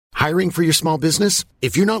Hiring for your small business?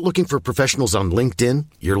 If you're not looking for professionals on LinkedIn,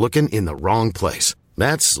 you're looking in the wrong place.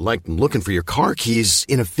 That's like looking for your car keys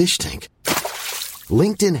in a fish tank.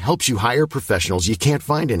 LinkedIn helps you hire professionals you can't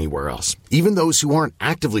find anywhere else, even those who aren't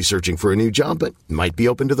actively searching for a new job but might be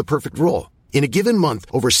open to the perfect role. In a given month,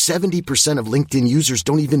 over 70% of LinkedIn users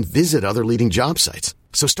don't even visit other leading job sites.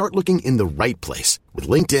 So start looking in the right place. With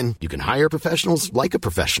LinkedIn, you can hire professionals like a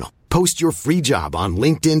professional. Post your free job on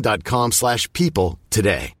linkedin.com/people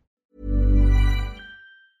today.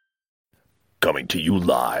 Coming to you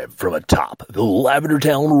live from atop the Lavender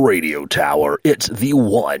Town Radio Tower, it's the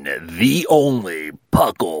one, the only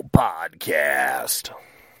Puckle Podcast.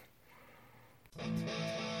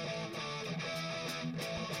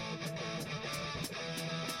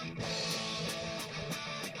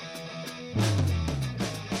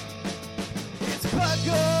 It's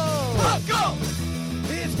Puckle! Puckle!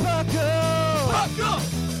 It's Puckle! Puckle!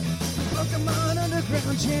 Pokemon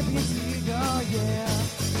Underground Champions League, oh yeah!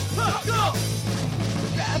 Puckle!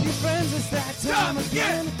 Grab your friends, it's that time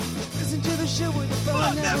again! Listen to the show where the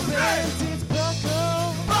fun never ends! It's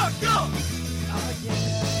Puckle! Puckle! Oh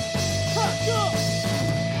yeah! Puckle!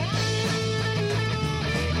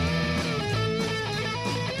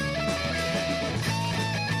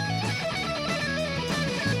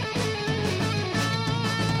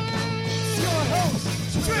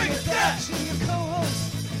 Drink that! Your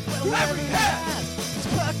co-host, whoever you have, it's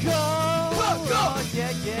Puckle! Puckle! Oh,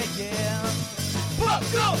 yeah, yeah, yeah!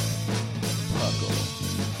 Puckle! Puckle.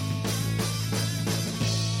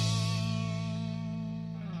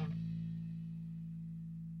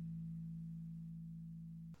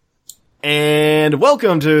 And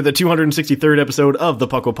welcome to the 263rd episode of the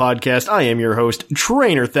Puckle Podcast. I am your host,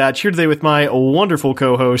 Trainer Thatch, here today with my wonderful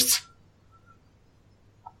co-hosts.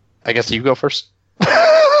 I guess you go first.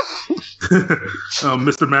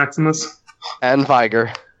 Mr. Maximus. And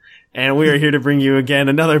Viger. And we are here to bring you again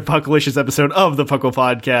another Puckalicious episode of the Puckle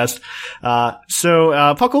Podcast.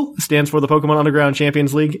 Puckle stands for the Pokemon Underground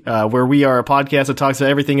Champions League, where we are a podcast that talks about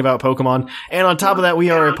everything about Pokemon. And on top of that, we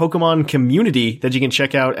are a Pokemon community that you can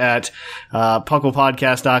check out at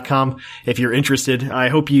pucklepodcast.com if you're interested.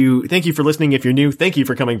 Thank you for listening if you're new. Thank you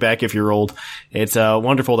for coming back if you're old. It's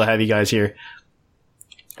wonderful to have you guys here.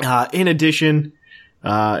 In addition,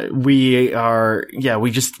 we do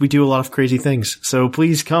a lot of crazy things. So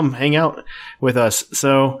please come hang out with us.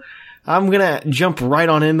 So I'm gonna jump right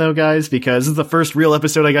on in though, guys, because this is the first real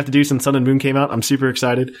episode I got to do since Sun and Moon came out. I'm super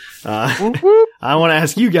excited. I want to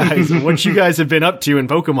ask you guys what you guys have been up to in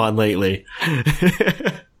Pokemon lately.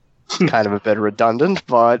 Kind of a bit redundant,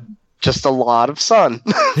 but just a lot of sun.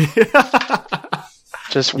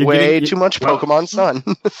 Just way too much Pokemon Sun.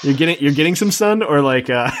 You're getting some sun, or like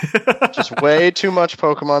just way too much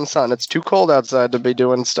Pokemon Sun. It's too cold outside to be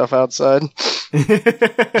doing stuff outside.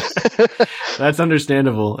 That's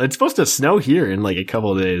understandable. It's supposed to snow here in like a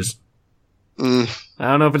couple of days. I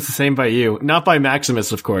don't know if it's the same by you. Not by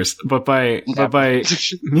Maximus, of course, but by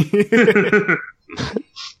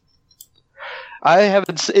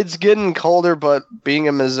it's getting colder, but being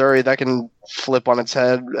in Missouri, that can flip on its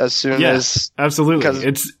head as soon as... absolutely.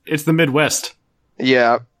 It's the Midwest.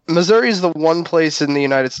 Yeah. Missouri is the one place in the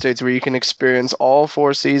United States where you can experience all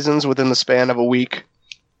 4 seasons within the span of a week.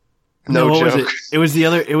 No joke. It was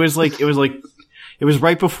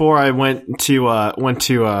right before I went to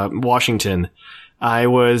Washington. I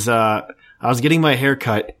was getting my hair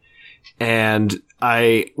cut, and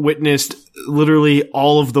I witnessed literally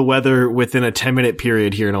all of the weather within a 10-minute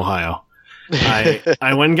period here in Ohio.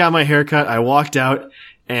 I went and got my hair cut. I walked out,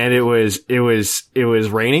 and it was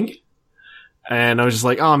raining. And I was just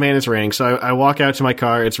like, oh man, it's raining. So I walk out to my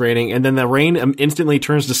car, it's raining, and then the rain instantly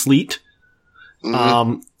turns to sleet.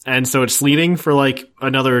 Mm-hmm. And so it's sleeting for like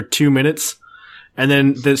another 2 minutes, and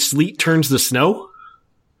then the sleet turns to snow.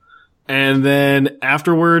 And then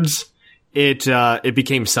afterwards, it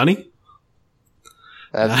became sunny.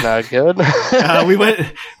 That's not good.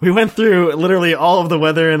 We went through literally all of the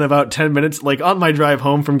weather in about 10 minutes, like on my drive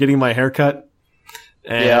home from getting my hair cut.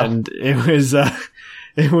 And that's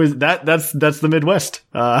the Midwest.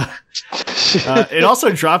 It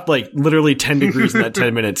also dropped like literally 10 degrees in that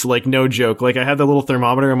 10 minutes. Like no joke. Like I had the little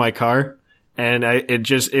thermometer in my car, and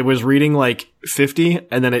it was reading like 50,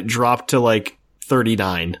 and then it dropped to like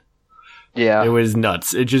 39. Yeah. It was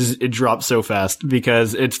nuts. It dropped so fast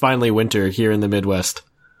because it's finally winter here in the Midwest.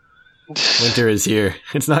 Winter is here.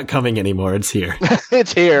 It's not coming anymore. It's here.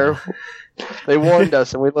 It's here. They warned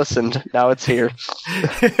us and we listened. Now it's here.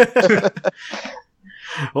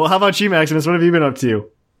 Well, how about you, Maximus? What have you been up to?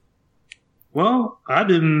 Well,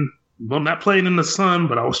 not playing in the sun,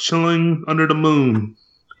 but I was chilling under the moon.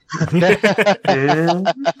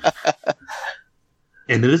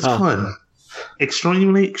 And it is fun.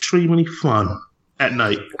 Extremely, extremely fun at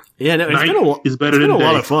night. Yeah, no, Night is better it's been than a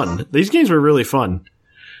lot day. of fun. These games were really fun.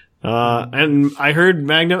 And I heard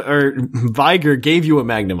Viger gave you a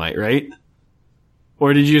Magnemite, right?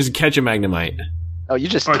 Or did you just catch a Magnemite? Oh, you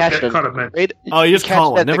just Oh, catch caught it, man. Oh, you just catch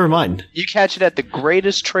call it it. at the- Never mind. You catch it at the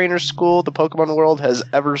greatest trainer school the Pokemon world has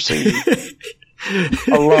ever seen. I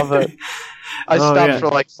love it. I Oh, stopped yeah. for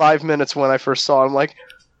like 5 minutes when I first saw it. I'm like,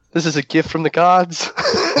 this is a gift from the gods.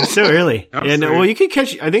 It's so early. I'm Yeah, no, sorry. well, you could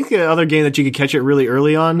catch. I think the other game that you could catch it really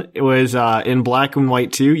early on it was in Black and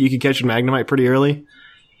White 2. You could catch a Magnemite pretty early.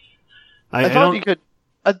 I thought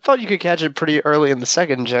you could catch it pretty early in the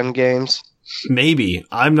second gen games. Maybe.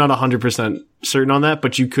 I'm not 100% certain on that,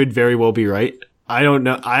 but you could very well be right. I don't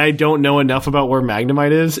know. I don't know enough about where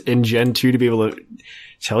Magnemite is in Gen 2 to be able to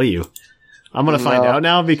tell you. I'm going to find out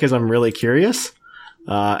now because I'm really curious.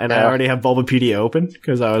 And I already have Bulbapedia open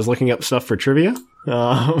because I was looking up stuff for trivia.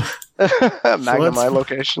 Magnemite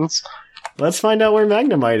locations. Let's find out where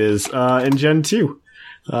Magnemite is in Gen 2.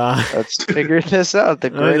 Let's figure this out.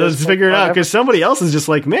 Let's figure it out because somebody else is just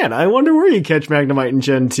like, man, I wonder where you catch Magnemite in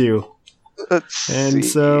Gen 2. And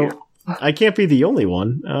so I can't be the only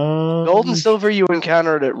one. Gold and Silver you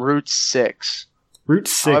encountered at Route 6. Route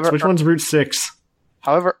 6. However- Which one's Route 6?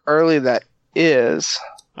 However early that is.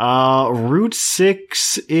 Route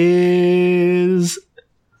 6 is...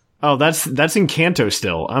 Oh, that's in Kanto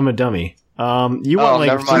still. I'm a dummy. You want like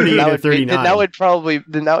never mind. 38 That or would 39. That would probably...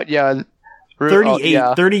 yeah.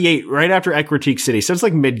 38, 38, right after Equertique City. So it's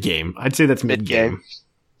like mid-game. I'd say that's mid-game.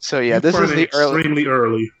 So yeah, this is the early... Extremely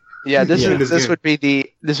early. Yeah, this Yeah. is this would be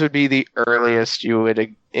the earliest you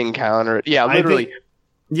would encounter it. Yeah, literally.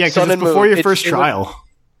 Yeah, because Sun it's and before Moon. your first It would- trial.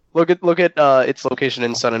 Look at its location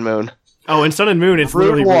in Sun and Moon. Oh, in Sun and Moon, it's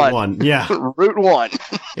Route literally one. Route 1. Yeah, Route 1.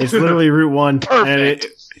 it's literally Route 1. Perfect.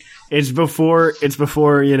 And it's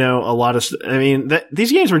before, you know, a lot of, I mean,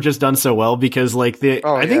 these games were just done so well because like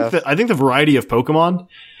I think the variety of Pokemon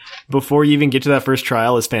before you even get to that first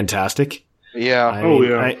trial is fantastic. Yeah. I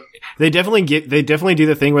mean, they definitely do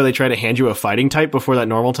the thing where they try to hand you a fighting type before that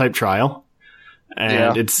normal type trial.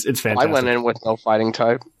 And it's fantastic. I went in with no fighting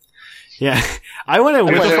type. Yeah. I went in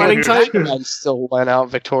with a fighting type. And still went out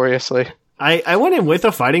victoriously. I went in with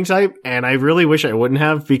a fighting type and I really wish I wouldn't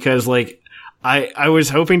have because like I was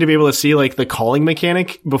hoping to be able to see like the calling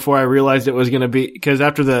mechanic before I realized it was going to be because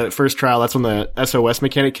after the first trial, that's when the SOS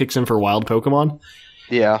mechanic kicks in for wild Pokemon.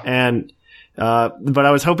 Yeah. And, but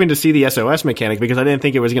I was hoping to see the SOS mechanic because I didn't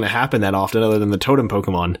think it was going to happen that often other than the totem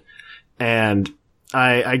Pokemon. And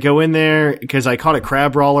I go in there because I caught a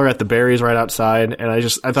Crabrawler at the berries right outside and I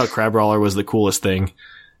thought Crabrawler was the coolest thing.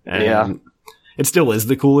 And Yeah. it still is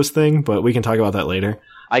the coolest thing, but we can talk about that later.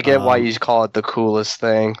 I get why you call it the coolest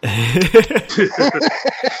thing.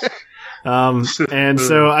 And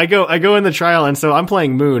so I go in the trial, and so I'm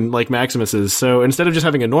playing Moon like Maximus is. So instead of just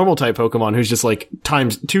having a normal type Pokemon who's just like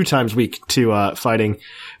 2 times weak to fighting,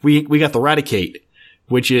 we got the Raticate,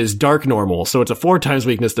 which is dark normal, so it's a 4 times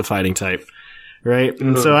weakness to fighting type, right?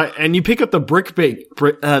 And so and you pick up the Brick Break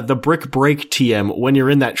TM when you're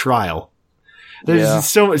in that trial. There's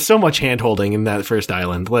so much hand holding in that first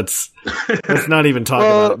island. Let's not even talk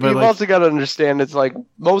about it. But you've like, also got to understand, it's like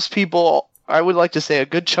most people. I would like to say a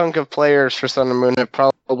good chunk of players for Sun and Moon have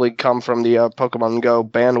probably come from the Pokemon Go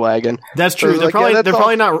bandwagon. that's true. So They're it's like, probably that's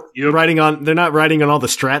all- not riding on. They're not riding on all the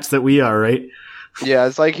strats that we are, right? Yeah,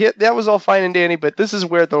 it's like that was all fine and dandy, but this is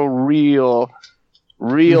where the real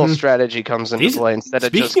strategy comes into These- play instead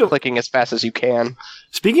of just speaking of- clicking as fast as you can.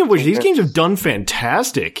 Speaking of which, these games have done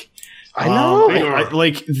fantastic. I know.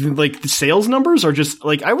 Like the sales numbers are just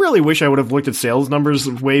like I really wish I would have looked at sales numbers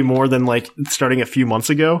way more than like starting a few months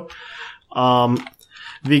ago.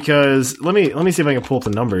 Because let me see if I can pull up the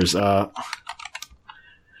numbers.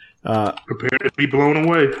 Prepare to be blown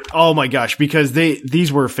away. Oh my gosh, because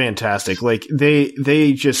these were fantastic. Like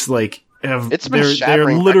they just like have It's been they're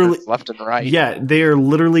shattering literally records left and right. yeah, they are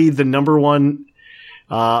literally the number one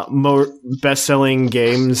best-selling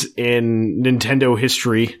games in Nintendo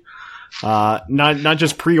history. Not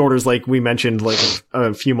just pre-orders like we mentioned like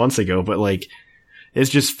a few months ago, but like it's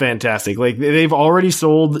just fantastic. Like they've already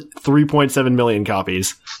sold 3.7 million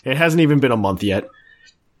copies. It hasn't even been a month yet.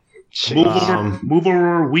 Move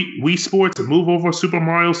over Wii Sports, and move over Super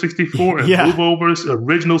Mario 64, and Yeah. move over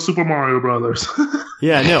original Super Mario Brothers.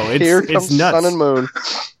 Yeah, no, Here it's comes nuts. Sun and Moon.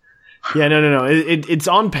 Yeah, no. It's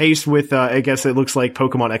on pace with, I guess it looks like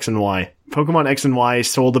Pokemon X and Y. Pokemon X and Y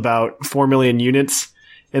sold about 4 million units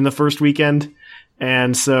in the first weekend.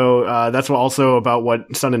 And so, that's also about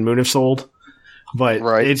what Sun and Moon have sold. but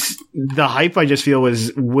Right. it's the hype. I just feel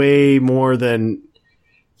was way more than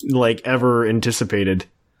like ever anticipated.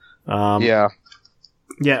 Yeah.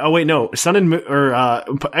 Yeah. Oh wait, no. Sun and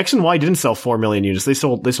X and Y didn't sell 4 million units. They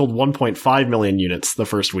sold 1.5 million units the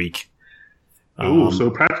first week. So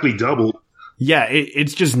practically doubled. Yeah,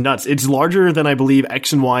 it's just nuts. It's larger than I believe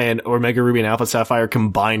X and Y and Omega Ruby and Alpha Sapphire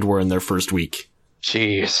combined were in their first week.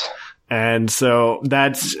 Jeez. And so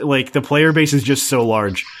that's like the player base is just so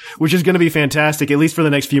large, which is going to be fantastic, at least for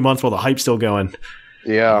the next few months while the hype's still going.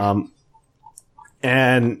 Yeah.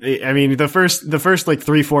 And I mean, the first like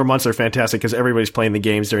 3-4 months are fantastic because everybody's playing the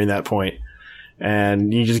games during that point.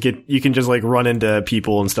 And you can just like run into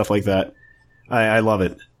people and stuff like that. I love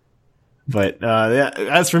it. But, yeah,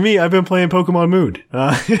 as for me, I've been playing Pokemon Moon.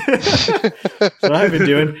 That's what I've been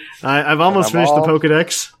doing. I've almost finished the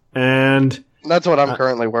Pokedex, and That's what I'm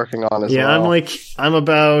currently working on as well. yeah, I'm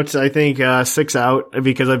about, I think, 6 out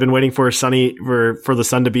because I've been waiting for for the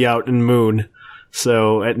sun to be out in Moon.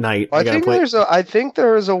 So at night, I gotta think play. I think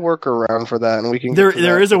there is a workaround for that, and we can.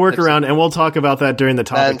 There is a workaround, and we'll talk about that during the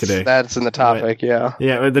topic today. That's in the topic, yeah.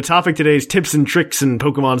 Yeah, the topic today is tips and tricks in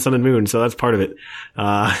Pokemon Sun and Moon, so that's part of it.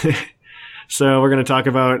 So we're going to talk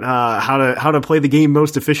about how to play the game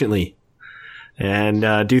most efficiently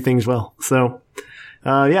and do things well. So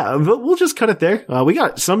yeah, we'll just cut it there. We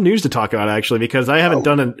got some news to talk about actually because I haven't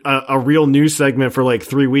done a real news segment for like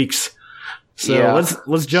 3 weeks. So Yeah.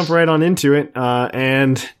 let's jump right on into it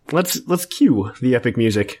and let's cue the epic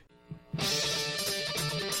music.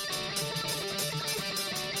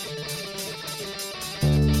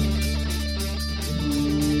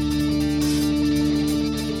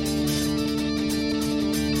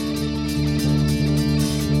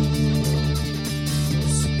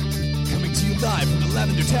 Coming to you live from the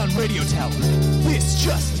Lavender Town Radio Tower. This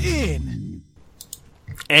just in.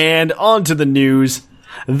 And on to the news.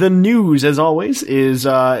 The news, as always, is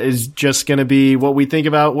just going to be what we think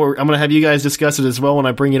about. I'm going to have you guys discuss it as well when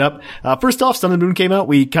I bring it up. First off, Sun and Moon came out.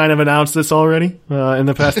 We kind of announced this already in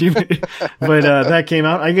the past few minutes, but that came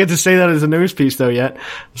out. I didn't get to say that as a news piece though yet,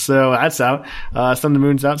 so that's out. Sun and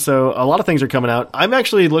Moon's out, so a lot of things are coming out. I'm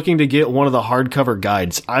actually looking to get one of the hardcover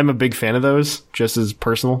guides. I'm a big fan of those, just as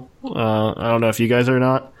personal. I don't know if you guys are or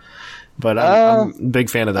not, but I'm a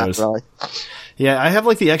big fan of those. Not really. Yeah, I have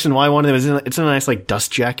like the X and Y one. It's in a nice like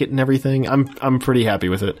dust jacket and everything. I'm pretty happy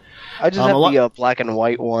with it. I just have the black and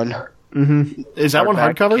white one. Is that one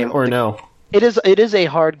Hardback hardcover came or with no? It is a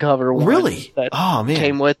hardcover one. Really? That Oh man,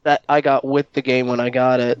 came with that. I got with the game when I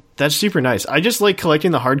got it. that's super nice. I just like collecting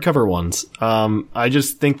the hardcover ones. I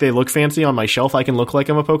just think they look fancy on my shelf. I can look like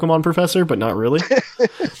I'm a Pokemon professor, but not really.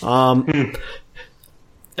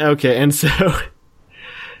 Okay, and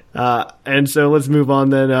so let's move on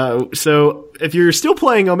then. So if you're still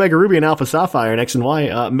playing Omega Ruby and Alpha Sapphire and X and Y,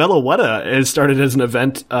 Meloetta has started as an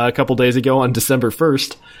event a couple days ago on December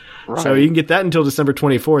 1st. So you can get that until December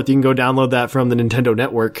 24th. You can go download that from the Nintendo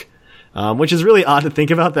Network, which is really odd to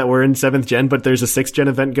think about that we're in 7th gen, but there's a 6th gen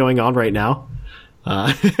event going on right now.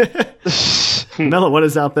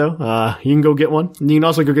 Meloetta's out though. You can go get one. You can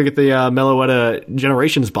also go get the Meloetta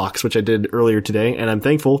Generations box, which I did earlier today, and I'm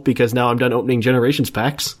thankful because now I'm done opening Generations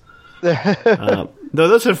packs. Though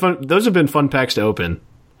those have been fun packs to open.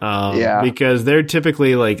 Yeah. Because they're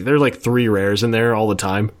typically they're like 3 rares in there all the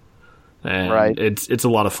time. And Right. it's a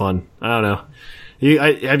lot of fun. I don't know.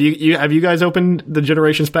 Have you guys opened the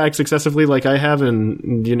Generations pack successively like I have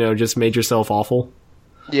and just made yourself awful?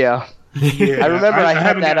 Yeah. Yeah, I remember I had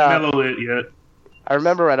haven't that, got Mellow it yet. I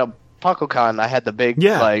remember at a PuckleCon, I had the big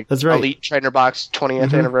that's right. Elite Trainer Box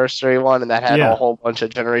 20th anniversary one, and that had Yeah. a whole bunch of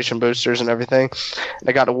generation boosters and everything. And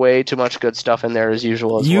I got way too much good stuff in there as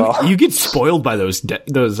usual as well. You get spoiled by those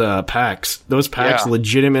packs. Those packs Yeah.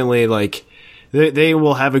 legitimately they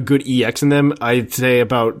will have a good EX in them. I'd say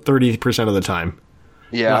about 30% of the time.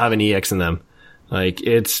 They'll have an EX in them.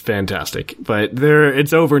 It's fantastic. But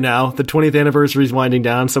it's over now. The 20th anniversary is winding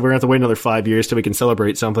down, so we're going to have to wait another 5 years till we can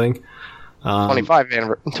celebrate something. 25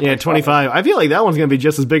 anniversary. Yeah, 25. I feel like that one's going to be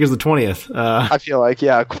just as big as the 20th. I feel like,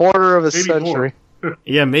 a quarter of a Maybe century.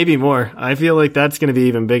 Yeah, maybe more. I feel like that's going to be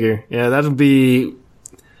even bigger. Yeah, that'll be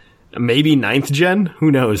maybe 9th gen?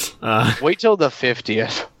 Who knows? Wait till the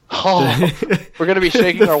 50th. Oh, we're going to be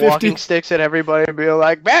shaking our 50th. walking sticks at everybody and be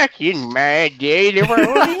like, back in my day, there were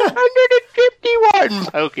only 151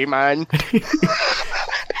 Pokemon.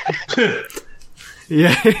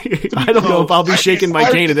 Yeah, I don't know if I'll be shaking my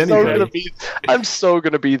cane at anybody. I'm so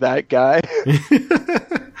going to be that guy.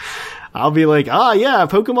 I'll be like, yeah,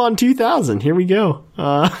 Pokemon 2000. Here we go.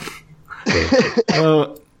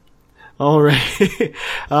 All right.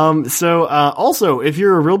 Also, if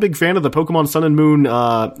you're a real big fan of the Pokemon Sun and Moon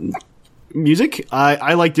music.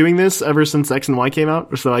 I like doing this ever since X and Y came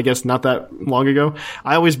out, so I guess not that long ago.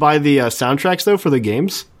 I always buy the soundtracks though for the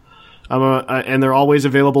games. And they're always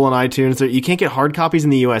available on iTunes. You can't get hard copies in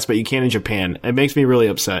the US, but you can in Japan. It makes me really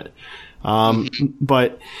upset.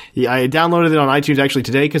 But yeah, I downloaded it on iTunes actually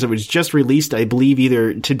today because it was just released, I believe,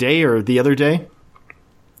 either today or the other day.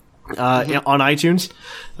 On iTunes.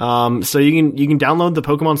 So you can download the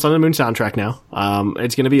Pokemon Sun and Moon soundtrack now.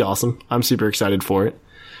 It's going to be awesome. I'm super excited for it.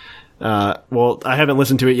 Well, I haven't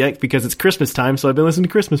listened to it yet because it's Christmas time, so I've been listening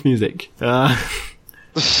to Christmas music.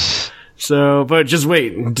 So, but just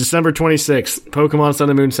wait. December 26th, Pokemon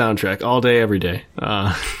Sun and Moon soundtrack. All day, every day.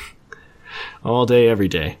 All day, every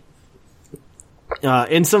day.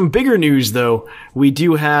 In some bigger news, though, we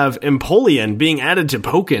do have Empoleon being added to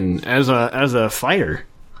Pokken as a fighter,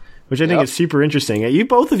 which I think is super interesting.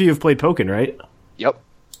 Both of you have played Pokken, right? Yep.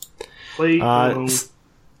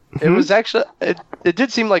 It was actually it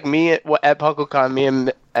did seem like me at PuckleCon,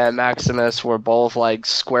 me and Maximus were both like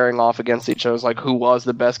squaring off against each other, like who was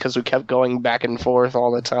the best, because we kept going back and forth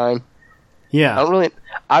all the time. Yeah.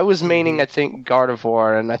 I was maining, I think,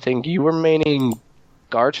 Gardevoir, and I think you were maining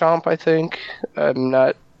Garchomp, I think. I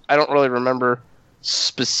don't really remember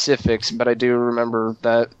specifics, but I do remember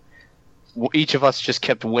that each of us just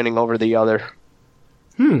kept winning over the other.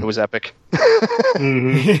 It was epic.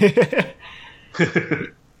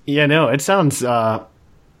 Yeah, no, it sounds that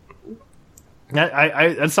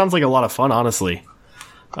sounds like a lot of fun, honestly.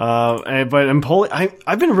 But Empoleon,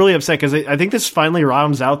 I've been really upset because I think this finally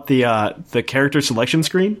rounds out the character selection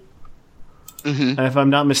screen. Mm-hmm. If I'm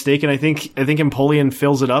not mistaken, I think Empoleon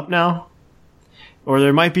fills it up now, or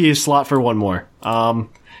there might be a slot for one more.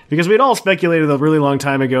 Because we'd all speculated a really long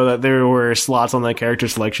time ago that there were slots on the character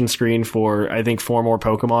selection screen for, I think, 4 more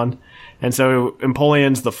Pokemon. And so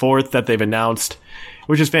Empoleon's the 4th that they've announced,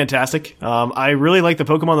 which is fantastic. I really like the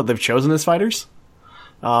Pokemon that they've chosen as fighters.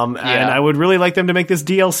 And I would really like them to make this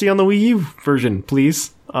DLC on the Wii U version,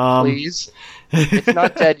 please. Please. It's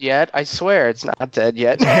not dead yet. I swear it's not dead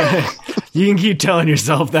yet. You can keep telling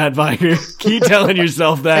yourself that, Viger. Keep telling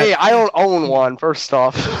yourself that. Hey, I don't own one, first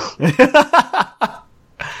off.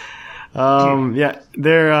 Yeah,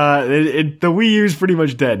 the Wii U's pretty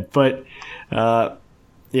much dead, but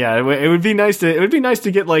yeah, it would be nice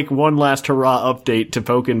to get like one last hurrah update to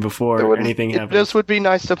Pokken before anything happens. This would be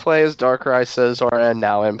nice to play as Darkrai, Scizor, and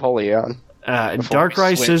now Empoleon.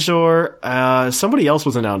 Darkrai, Scizor, somebody else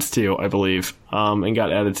was announced too, I believe, and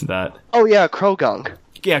got added to that. Oh yeah, Krogunk.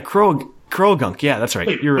 Yeah, Krogunk. Yeah, that's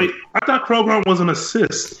right. You're right. I thought Krogunk was an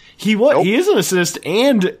assist. He was. Nope. He is an assist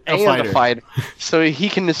and a fighter. So he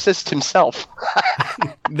can assist himself.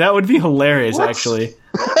 That would be hilarious, actually.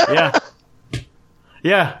 Yeah.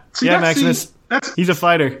 Yeah. See, yeah, Maximus. He's a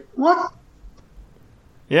fighter. What?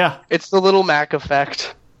 Yeah. It's the little Mac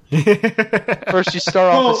effect. First you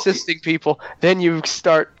start off assisting people, then you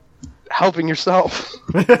start helping yourself.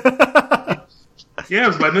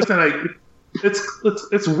 Yeah, but this like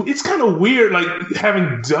it's kind of weird, like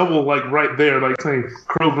having double like right there, like saying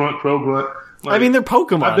Krogunk. Like, I mean, they're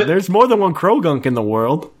Pokemon. There's more than one Krogunk in the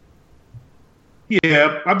world.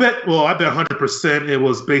 Yeah, I bet 100% it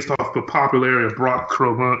was based off the popularity of Brock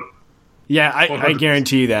Krogunk. Yeah, I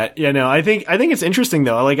guarantee you that. Yeah, no, I think it's interesting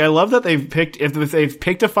though. Like, I love that they've picked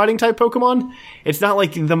a fighting type Pokemon. It's not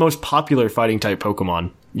like the most popular fighting type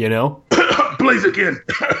Pokemon, you know? Blaziken.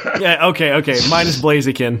 Yeah, okay, minus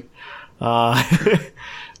Blaziken.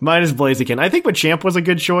 Minus Blaziken. I think Machamp was a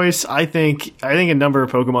good choice. I think a number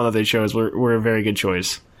of Pokemon that they chose were a very good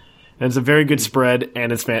choice. And it's a very good spread,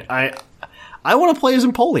 and it's I want to play as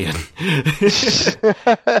Empoleon.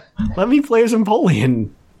 Let me play as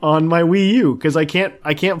Empoleon on my Wii U, because I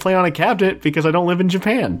can't play on a cabinet because I don't live in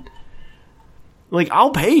Japan. Like,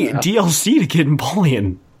 I'll pay DLC to get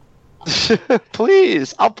Empoleon.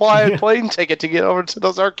 Please, I'll buy a plane ticket to get over to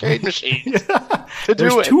those arcade machines.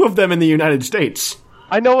 There's 2 of them in the United States.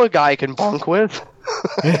 I know a guy I can bunk with.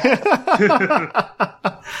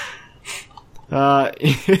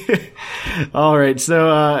 All right,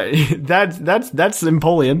 so that's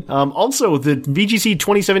Empoleon. Also, the VGC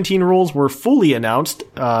 2017 rules were fully announced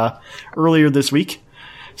earlier this week.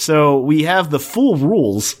 So we have the full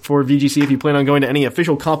rules for VGC if you plan on going to any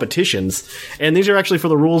official competitions. And these are actually for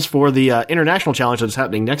the rules for the International Challenge that's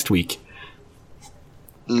happening next week.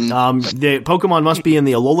 The Pokemon must be in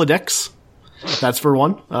the Alola Dex. That's for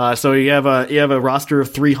one. So you have a roster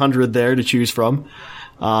of 300 there to choose from.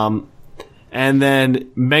 And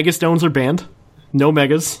then Mega Stones are banned. No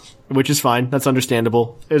Megas, which is fine. That's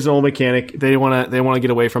understandable. It's an old mechanic. They want to get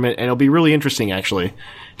away from it, and it'll be really interesting actually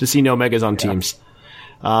to see no Megas on teams.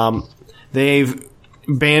 VGC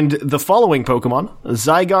banned the following Pokemon: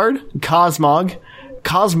 Zygarde, Cosmog,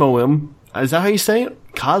 Cosmoem. Is that how you say it?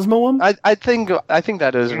 Cosmoem? I think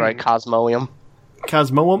that is right. Cosmoem.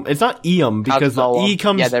 Cosmoem? It's not Eum because the E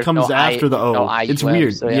comes after the O. It's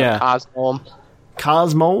weird. So Cosmoem.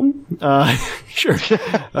 Cosmoem? Sure. Sure.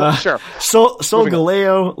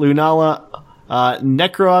 Solgaleo, Lunala,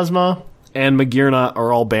 Necrozma, and Magearna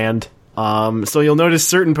are all banned. So you'll notice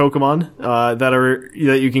certain Pokemon that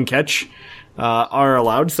you can catch are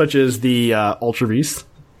allowed, such as the Ultra Beast.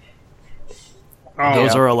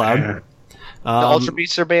 Those are allowed. Man. The Ultra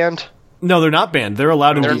Beasts are banned? No, they're not banned. They're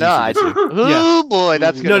allowed in They're VGC. not. Oh boy,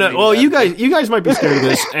 that's gonna be Well, bad. you guys might be scared of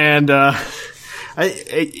this, and I've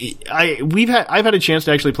had a chance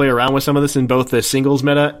to actually play around with some of this in both the singles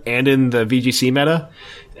meta and in the VGC meta,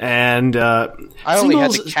 and I only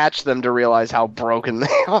had to catch them to realize how broken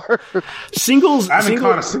they are. Singles. I haven't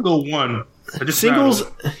caught a single one. Singles.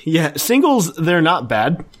 Yeah, singles. They're not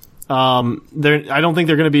bad. I don't think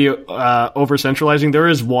they're going to be over centralizing. There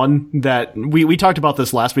is one that we talked about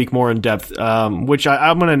this last week more in depth, which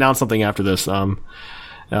I'm going to announce something after this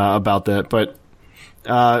about that. But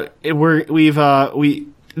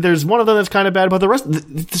there's one of them that's kind of bad, but the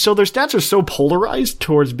rest. So their stats are so polarized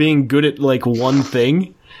towards being good at like one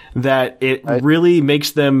thing that it really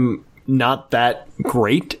makes them not that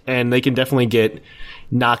great, and they can definitely get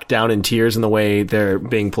knocked down in tiers in the way they're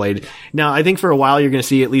being played. Now, I think for a while you're going to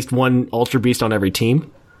see at least one Ultra Beast on every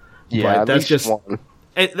team. Yeah, but that's just one.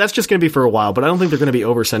 That's just going to be for a while, but I don't think they're going to be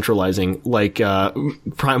over centralizing like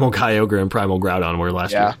Primal Kyogre and Primal Groudon were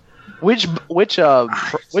last year. Which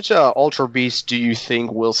Ultra Beast do you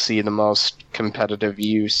think will see the most competitive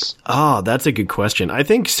use? That's a good question. I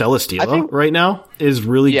think Celesteela right now is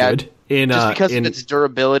really good. Just because of its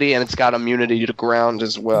durability and it's got immunity to ground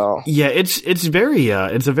as well. Yeah, it's a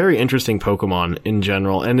very interesting Pokemon in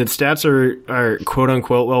general, and its stats are quote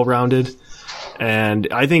unquote well rounded, and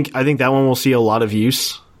I think that one will see a lot of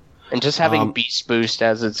use. And just having Beast Boost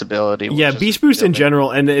as its ability. Yeah, Beast Boost in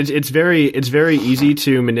general, and it's very easy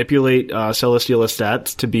to manipulate Celesteela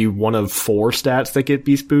stats to be one of 4 stats that get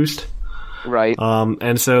Beast Boost. Right.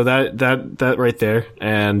 And so that right there.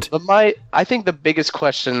 But I think the biggest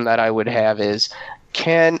question that I would have is,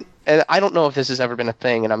 and I don't know if this has ever been a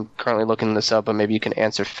thing, and I'm currently looking this up, but maybe you can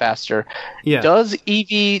answer faster. Yeah. Does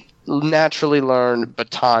Eevee naturally learn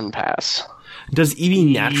Baton Pass? Does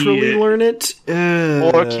Eevee naturally learn it?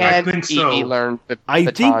 Or can Eevee learn Baton Pass? I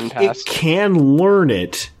think it can learn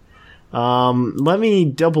it. Let me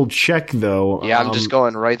double check though. Yeah, I'm just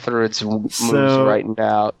going right through its moves right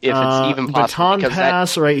now. If it's even possible. Baton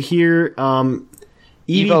Pass right here.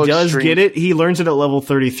 Eevee does get it. He learns it at level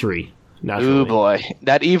 33. Oh boy.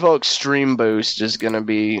 That Evo Extreme boost is going to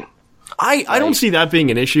be... I don't see that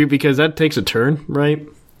being an issue because that takes a turn, right?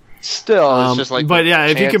 Still, it's just like... But yeah,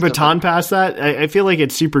 if you can Baton Pass that, I feel like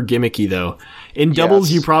it's super gimmicky though. In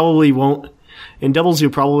doubles, you probably won't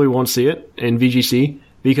see it in VGC.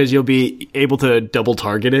 Because you'll be able to double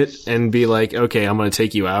target it and be like, okay, I'm going to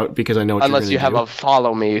take you out because I know what you're going to do. Unless you have a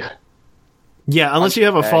follow me. Yeah, unless you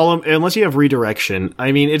have unless you have redirection.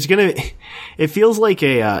 I mean, it feels like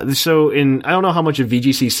I don't know how much of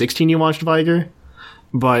VGC 16 you watched, Viger,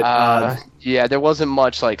 but yeah, there wasn't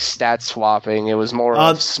much like stat swapping. It was more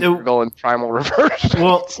of Smeargle and Primal Reverse.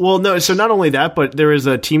 well, no. So not only that, but there was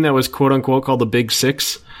a team that was quote unquote called the Big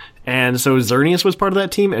Six. And so Xerneas was part of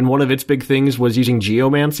that team, and one of its big things was using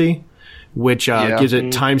Geomancy, which gives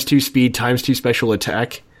it ×2 speed, ×2 special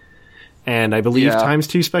attack, and I believe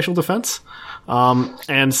 ×2 special defense.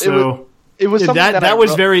 And so it was that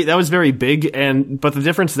was very big. But the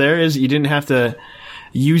difference there is you didn't have to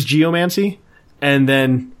use Geomancy and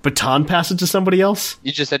then Baton Pass it to somebody else.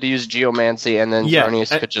 You just had to use Geomancy, and then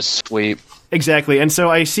Xerneas could just sweep. Exactly, and so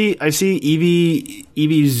I see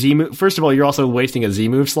Eevee Z move. First of all, you're also wasting a Z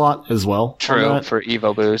move slot as well. True, for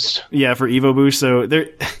Evo Boost. Yeah, for Evo Boost. So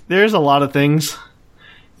there's a lot of things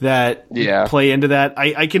that play into that.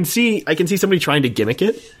 I can see somebody trying to gimmick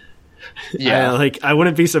it. Yeah, I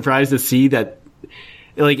wouldn't be surprised to see that.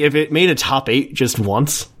 Like if it made a top 8 just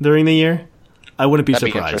once during the year, I wouldn't be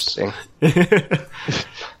surprised.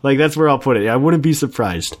 Like that's where I'll put it. I wouldn't be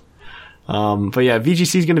surprised. But yeah,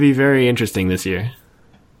 VGC is going to be very interesting this year.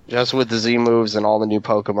 Just with the Z moves and all the new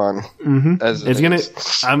Pokemon.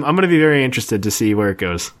 Mm-hmm. I'm going to be very interested to see where it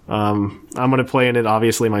goes. I'm going to play in it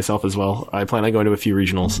obviously myself as well. I plan on going to a few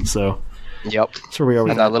regionals. So yep. That's where we are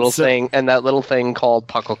with that little thing called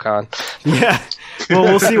PuckleCon. Yeah. Well,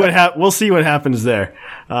 we'll see what happens there.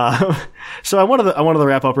 So I wanted to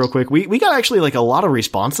wrap up real quick. We got actually like a lot of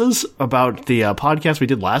responses about the podcast we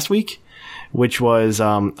did last week. which was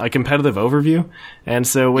a competitive overview. And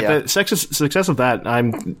so with the success of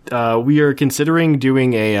that, we are considering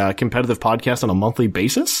doing a competitive podcast on a monthly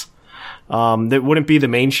basis. That wouldn't be the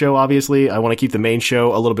main show, obviously. I want to keep the main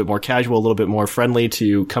show a little bit more casual, a little bit more friendly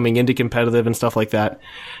to coming into competitive and stuff like that.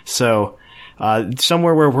 So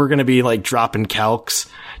somewhere where we're going to be like dropping calcs,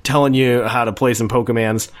 telling you how to play some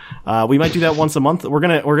Pokemons. We might do that once a month. We're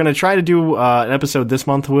gonna try to do an episode this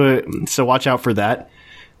month, so watch out for that.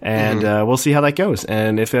 And we'll see how that goes.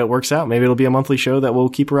 And if it works out, maybe it'll be a monthly show that we'll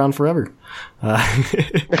keep around forever.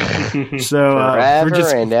 So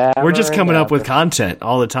we're just coming up with content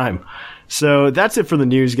all the time. So that's it for the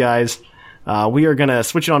news, guys. We are going to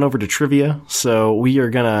switch it on over to trivia. So we are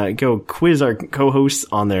going to go quiz our co-hosts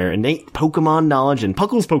on their innate Pokemon knowledge and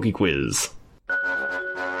Puckle's Poke Quiz.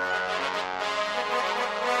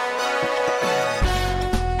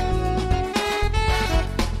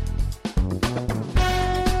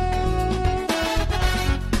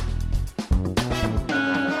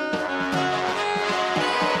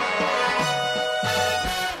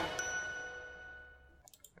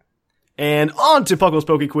 And on to Puckle's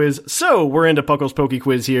Poke Quiz. So we're into Puckle's Poke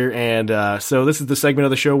Quiz here, and so this is the segment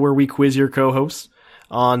of the show where we quiz your co-hosts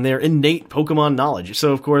on their innate Pokemon knowledge.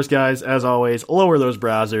 So of course, guys, as always, lower those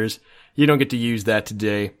browsers. You don't get to use that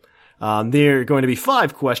today. There are going to be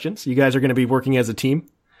 5 questions. You guys are going to be working as a team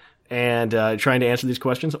and trying to answer these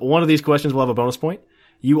questions. One of these questions will have a bonus point.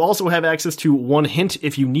 You also have access to 1 hint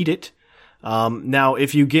if you need it. Now,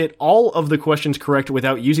 if you get all of the questions correct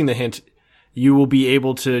without using the hint, you will be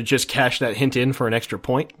able to just cash that hint in for an extra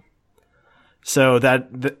point. So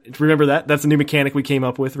remember that's a new mechanic we came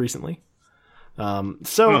up with recently.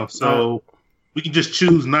 So we can just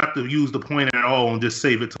choose not to use the point at all and just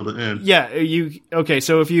save it till the end. Yeah,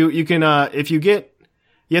 so if you have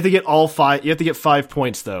to get all 5, you have to get 5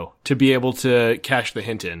 points though to be able to cash the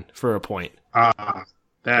hint in for a point. If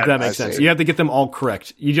that makes sense. You have to get them all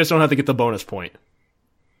correct. You just don't have to get the bonus point.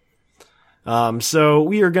 So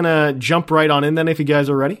we are gonna jump right on in then if you guys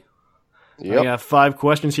are ready. Yep. I got 5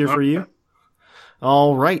 questions here for you.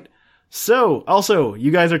 All right. So also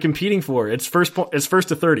you guys are competing for it's first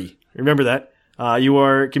to 30. Remember that. You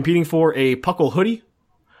are competing for a Puckle hoodie,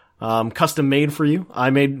 custom made for you. I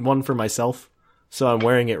made one for myself, so I'm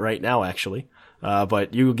wearing it right now actually.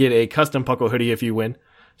 But you get a custom Puckle hoodie if you win.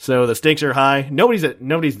 So the stakes are high.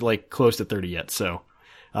 Nobody's like close to 30 yet. So,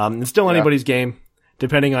 it's still anybody's game.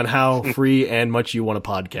 Depending on how free and much you want to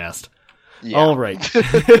podcast. Yeah. All right.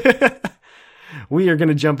 We are going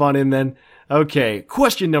to jump on in then. Okay,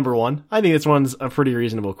 question number 1. I think this one's a pretty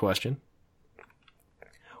reasonable question.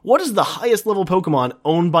 What is the highest level Pokemon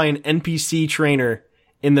owned by an NPC trainer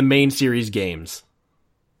in the main series games?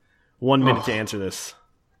 1 minute to answer this.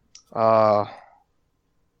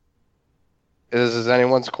 Is this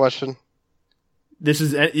anyone's question? This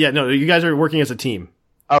is, you guys are working as a team.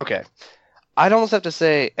 Okay. I'd almost have to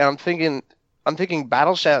say, and I'm thinking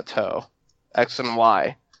Battle Chateau, X and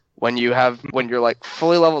Y, when you're like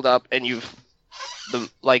fully leveled up and you're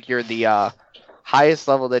the highest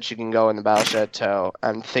level that you can go in the Battle Chateau.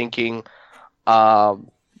 I'm thinking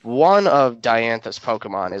one of Diantha's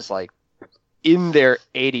Pokemon is like in their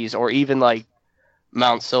 80s or even like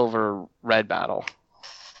Mount Silver Red Battle.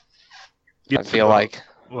 Yeah, I feel like.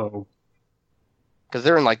 Well, because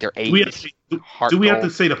they're in like their 80s. Do we have to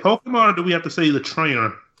say the Pokemon or do we have to say the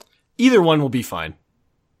trainer? Either one will be fine.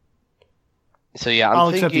 So yeah, I'll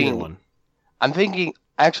accept either one. I'm thinking,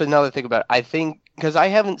 actually, now that I think about it, I think, because I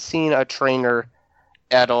haven't seen a trainer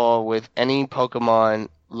at all with any Pokemon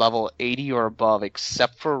level 80 or above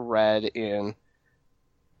except for Red in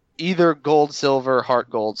either Gold, Silver, Heart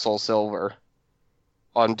Gold, Soul Silver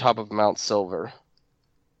on top of Mount Silver.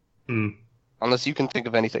 Unless you can think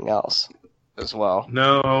of anything else as well.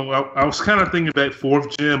 No, I was kind of thinking back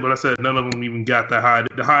 4th gen, but I said none of them even got that high.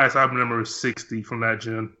 The highest I remember is 60 from that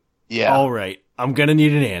gen. Yeah. All right. I'm going to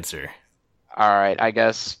need an answer. All right. I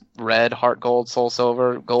guess Red, Heart Gold, Soul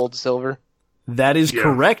Silver, Gold, Silver. That is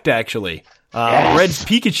correct, actually. Yes. Red's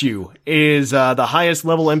Pikachu is the highest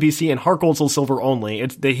level NPC in Heart Gold, Soul Silver only.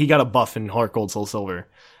 He got a buff in Heart Gold, Soul Silver.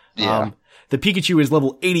 Yeah. The Pikachu is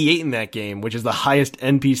level 88 in that game, which is the highest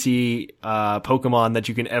NPC Pokemon that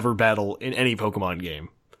you can ever battle in any Pokemon game.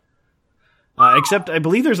 Except I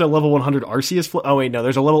believe there's a level 100 Arceus. Oh wait, no,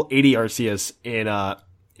 there's a level 80 Arceus in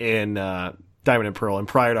Diamond and Pearl, and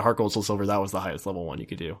prior to Heart Gold, Soul Silver, that was the highest level one you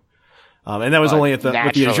could do. And that was only with the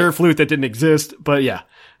Azure Flute that didn't exist, but yeah.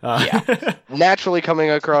 Naturally coming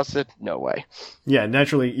across it, no way. Yeah,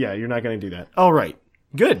 naturally, you're not going to do that. All right.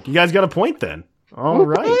 Good. You guys got a point then. All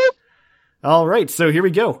right. All right, so here we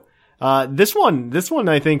go. This one,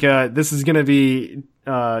 I think, this is going to be,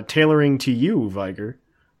 tailoring to you, Viger.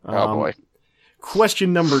 Oh boy.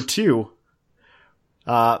 Question number 2.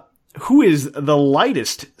 Who is the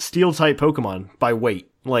lightest steel type Pokemon by weight?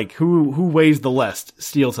 Like, who weighs the less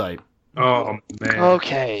steel type? Oh man.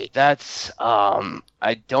 Okay, that's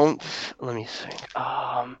I don't. Let me think.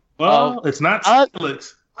 It's not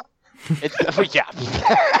Steelix. It's yeah.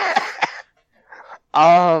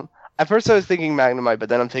 At first I was thinking Magnemite, but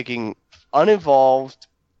then I'm thinking unevolved,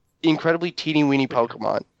 incredibly teeny weeny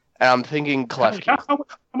Pokemon, and I'm thinking Klefki. How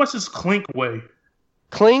much does Clink weigh?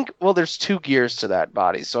 Clink, well, there's 2 gears to that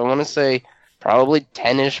body, so I want to say probably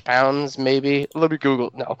 10-ish pounds, maybe. Let me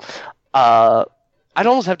Google. No. I'd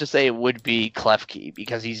almost have to say it would be Klefki,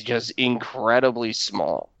 because he's just incredibly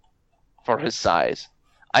small for his size.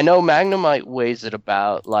 I know Magnemite weighs at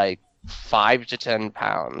about, 5 to 10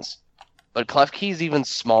 pounds, but Klefki's even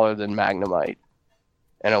smaller than Magnemite.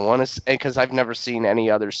 And I want to, because I've never seen any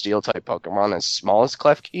other Steel-type Pokemon as small as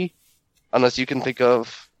Klefki, unless you can think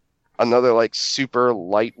of another super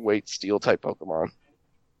lightweight Steel-type Pokemon.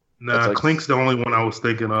 Nah, Clink's the only one I was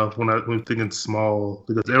thinking of when I'm thinking small,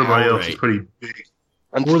 because everybody else is pretty big.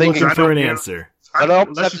 We're looking for an answer.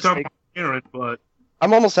 Unless you're talking about Aaron, but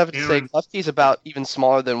I'm almost having to say Klefki's about even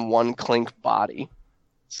smaller than one Clink body,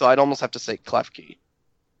 so I'd almost have to say Klefki.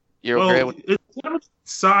 You're okay with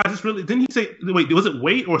size? Is really? Didn't he say? Wait, was it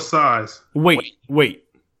weight or size? Weight.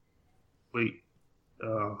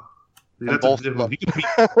 That's both. He can be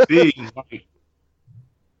big and light.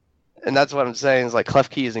 And that's what I'm saying is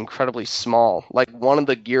Klefki is incredibly small. One of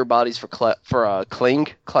the gear bodies for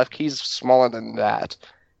Clink, Klefki's smaller than that,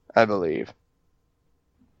 I believe.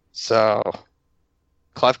 So,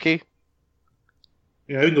 Klefki?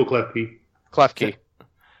 Yeah, we can go Klefki. Klefki.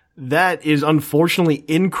 That is unfortunately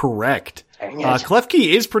incorrect. Dang it.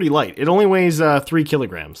 Klefki is pretty light. It only weighs 3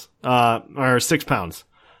 kilograms, or 6 pounds,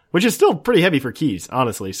 which is still pretty heavy for keys,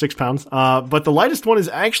 honestly, 6 pounds. But the lightest one is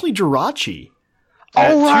actually Jirachi.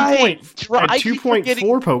 At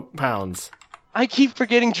 2.4 pounds. I keep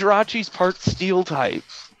forgetting Jirachi's part steel type.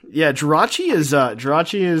 Yeah,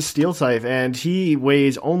 Jirachi is steel type, and he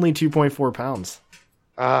weighs only 2.4 pounds.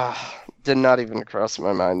 Did not even cross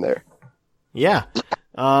my mind there. Yeah.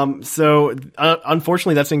 So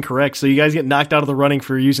unfortunately that's incorrect. So you guys get knocked out of the running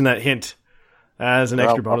for using that hint as an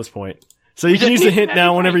extra bonus point. So you can use the hint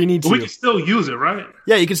now whenever you need to. We can still use it, right?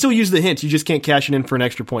 Yeah, you can still use the hint. You just can't cash it in for an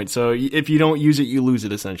extra point. So if you don't use it, you lose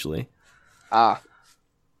it, essentially. All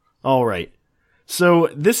right. So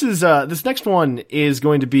this next one is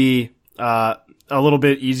going to be a little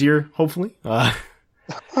bit easier, hopefully.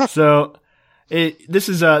 So this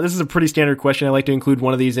is a pretty standard question. I like to include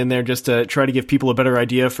one of these in there just to try to give people a better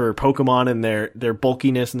idea for Pokemon and their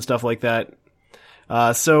bulkiness and stuff like that.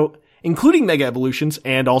 So including Mega Evolutions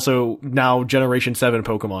and also now Generation 7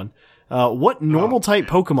 Pokemon, what normal type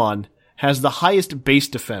Pokemon has the highest base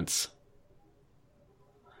defense?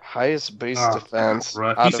 Highest base defense.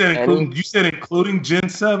 Right. You said including Gen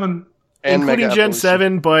 7? And including Mega Gen Evolution.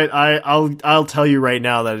 7, but I'll tell you right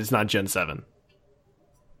now that it's not Gen 7.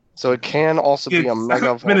 So it can also be a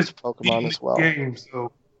Mega Evolved Pokemon as well. Game,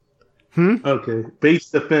 so. Okay. Base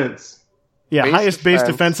defense. Yeah, highest base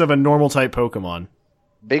defense of a normal type Pokemon.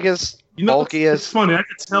 Biggest, bulkiest. It's funny. I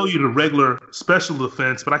can tell you the regular special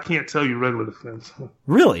defense, but I can't tell you regular defense.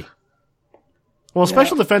 Really? Well,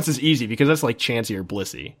 special defense is easy because that's like Chansey or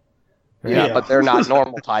Blissey. Right? Yeah, but they're not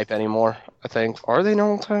normal type anymore, I think. Are they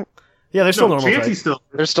normal type? Yeah, they're still normal type.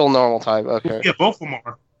 They're still normal type, okay. Yeah, both of them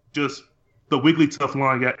are. Just the Wigglytuff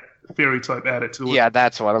line got fairy type added to it. Yeah,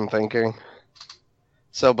 that's what I'm thinking.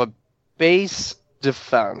 So, but base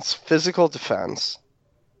defense, physical defense,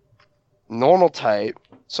 normal type.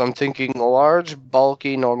 So I'm thinking large,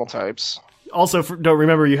 bulky, normal types. Also, don't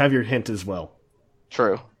remember you have your hint as well.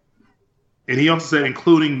 True. And he also said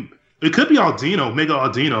including, it could be Aldino, Mega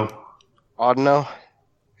Aldino. Audino?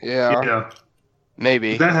 Yeah.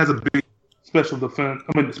 Maybe. That has a big special defense.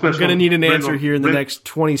 I'm going to need an answer here in the next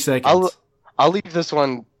 20 seconds. I'll leave this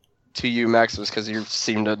one to you, Maximus, because you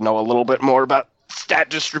seem to know a little bit more about stat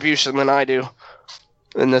distribution than I do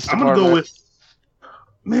in this department. I'm going to go with,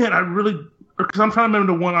 because I'm trying to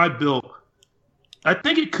remember the one I built. I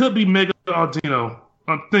think it could be Mega Aldino.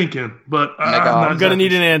 I'm thinking, but I'm going to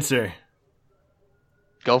need an answer.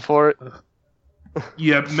 Go for it.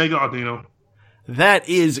 Yeah, Mega Aldino. That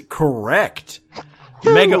is correct.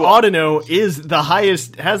 Mega Audino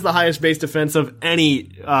has the highest base defense of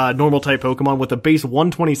any normal type Pokemon with a base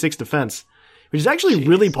 126 defense, which is actually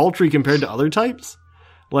really paltry compared to other types.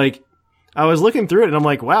 Like, I was looking through it and I'm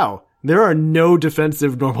like, wow, there are no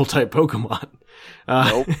defensive normal type Pokemon.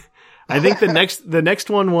 Nope. I think the next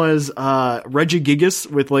one was Regigigas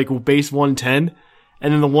with like base 110,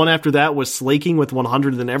 and then the one after that was Slaking with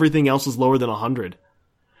 100, and then everything else is lower than 100.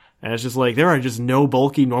 And it's just like there are just no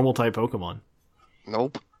bulky normal type Pokemon.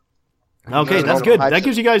 Nope. Okay, that's good. That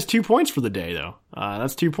gives you guys 2 points for the day, though.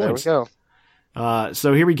 That's 2 points. There we go.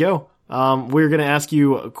 So here we go. We're going to ask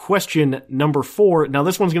you question number 4. Now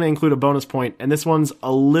this one's going to include a bonus point, and this one's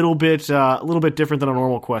a little bit different than our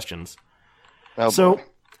normal questions. Oh, boy.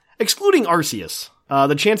 Excluding Arceus,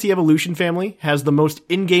 the Chansey Evolution family has the most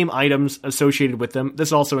in-game items associated with them.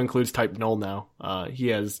 This also includes Type Null now. He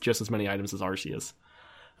has just as many items as Arceus.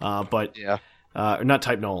 But yeah. Not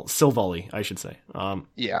Type Null, Silvally, I should say.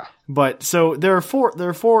 Yeah. But so there are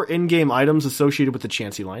four in-game items associated with the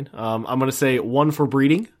Chansey line. I'm going to say 1 for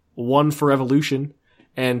breeding, 1 for evolution,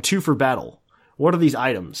 and 2 for battle. What are these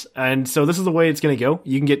items? And so this is the way it's going to go.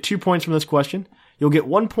 You can get 2 points from this question. You'll get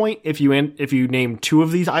 1 point if you name 2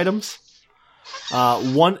 of these items.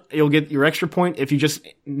 You'll get your extra point if you just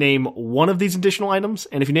name 1 of these additional items.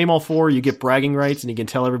 And if you name all 4, you get bragging rights, and you can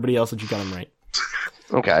tell everybody else that you got them right.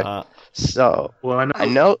 Okay. Well, I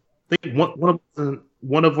know. I think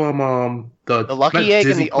one of them, the lucky egg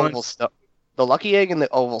and the oval stone. The lucky egg and the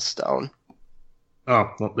oval stone.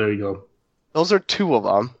 Oh, well, there you go. Those are 2 of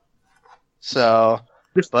them. So,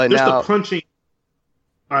 there's the punching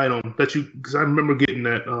item that because I remember getting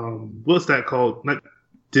that. What's that called? Like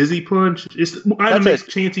Dizzy Punch. It's the item makes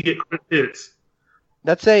Chansey get crit hits.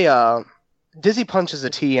 That's a Dizzy Punch is a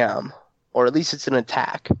TM, or at least it's an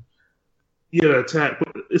attack. Yeah, attack.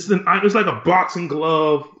 But it's like a boxing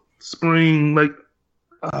glove spring. Like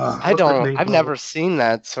I've never seen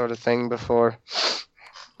that sort of thing before.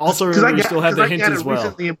 Also, remember you still have the hint as well.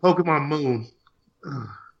 Recently in Pokemon Moon.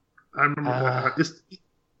 I remember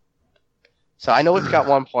So I know we've got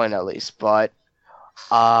 1 point at least, but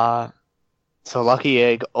so lucky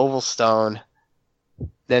egg, oval stone.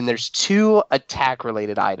 Then there's 2 attack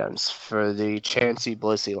related items for the Chansey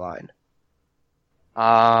Blissey line.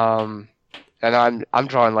 And I'm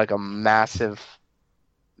drawing like a massive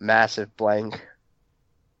blank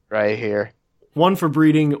right here. 1 for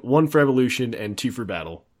breeding, 1 for evolution, and 2 for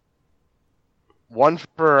battle. 1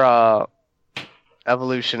 for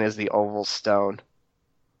evolution is the oval stone.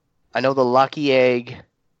 I know the lucky egg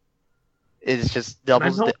is just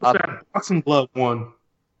doubles the up. That boxing glove one.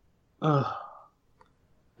 I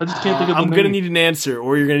just can't think of the I'm name. going to need an answer,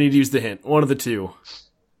 or you're going to need to use the hint. One of the 2.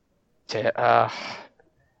 I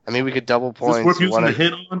mean, we could double points. Is this worth using the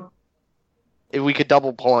hint on? If we could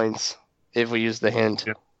double points if we use the hint.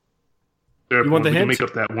 Yeah. You want the hint? Make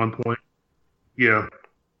up that 1 point. Yeah.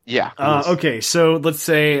 Yeah. Okay, so let's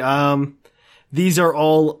say these are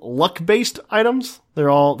all luck-based items. They're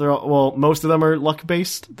all well, most of them are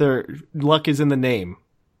luck-based. Luck is in the name.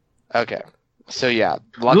 Okay. So yeah,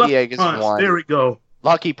 lucky egg is punch. 1. There we go.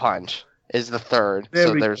 Lucky punch is the 3rd.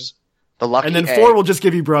 So there's the lucky egg. And then 4 will just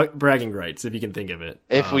give you bragging rights if you can think of it.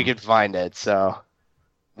 If we could find it. So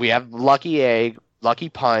we have lucky egg, lucky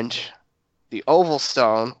punch, the oval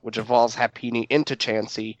stone, which evolves Happiny into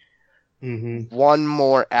Chansey. Mm-hmm. 1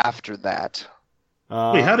 more after that.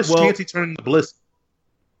 Wait, how does Chansey turn into Bliss?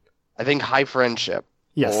 I think high friendship.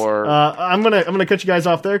 Yes. Or I'm gonna cut you guys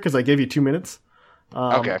off there because I gave you 2 minutes.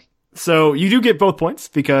 Okay. So you do get both points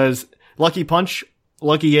because lucky punch,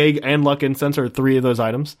 lucky egg, and luck incense are 3 of those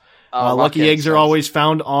items. Lucky eggs are always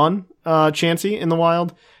found on Chansey in the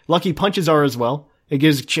wild. Lucky punches are as well. It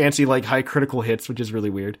gives Chansey like high critical hits, which is really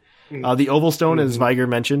weird. The oval stone, as Viger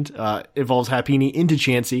mentioned, evolves Happiny into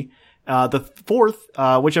Chansey. The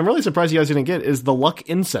 4th, which I'm really surprised you guys didn't get, is the luck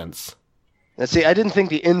incense. Now, see, I didn't think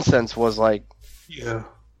the incense was like. Yeah.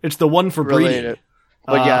 It's the 1 for breeding.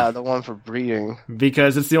 But yeah, the 1 for breeding.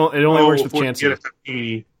 Because it only works with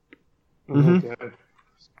Chansey. Okay.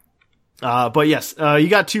 But yes, you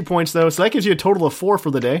got 2 points though, so that gives you a total of 4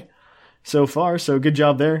 for the day so far. So good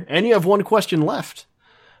job there. And you have 1 question left.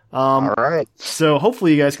 All right. So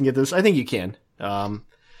hopefully you guys can get this. I think you can.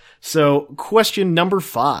 So question number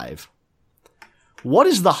 5. What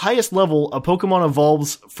is the highest level a Pokemon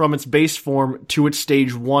evolves from its base form to its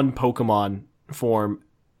stage 1 Pokemon form?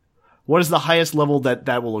 What is the highest level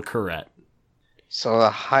that will occur at? So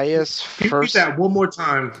the highest Can you repeat that one more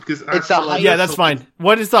time? Because yeah, that's fine.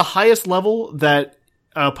 What is the highest level that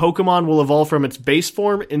a Pokemon will evolve from its base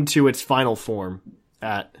form into its final form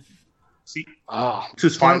at? See, to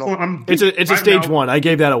its final form. It's a stage 1. I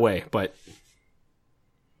gave that away, but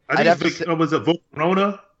I think was it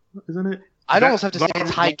Volcarona, isn't it? I'd almost have to say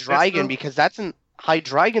it's Hydreigon because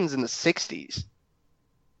Hydreigon's in the 60s.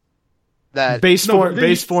 That base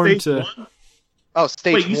form to. Oh,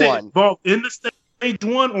 stage 1. Wait, you said evolve in the stage stage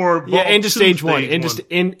 1 or into stage 1.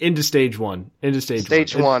 Into stage 1.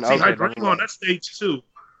 Stage 1. See, okay, Hydreigon, that's stage 2.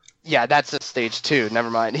 Yeah, that's a stage 2.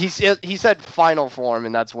 Never mind. He said final form,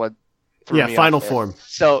 and that's what. Final form.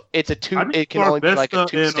 So it's a 2. It can only be like a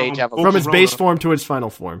 2-stage evolution. From its base form to its final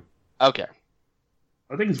form. Okay.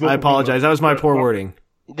 I apologize. That was my poor wording.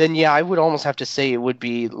 Then yeah, I would almost have to say it would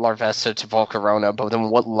be Larvesta to Volcarona, but then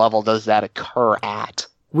what level does that occur at?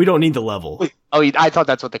 We don't need the level. Wait, I thought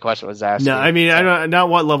that's what the question was asking. No, I mean, I don't, not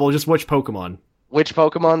what level, just which Pokemon. Which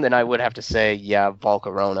Pokemon? Then I would have to say, yeah,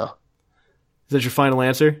 Volcarona. Is that your final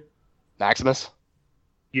answer? Maximus?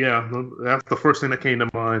 Yeah, that's the first thing that came to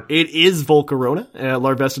mind. It is Volcarona,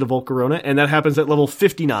 Larvesta to Volcarona, and that happens at level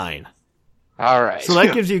 59. All right. So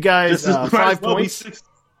that gives you guys 5 points.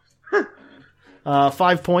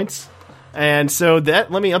 5 points. And so let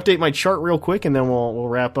me update my chart real quick, and then we'll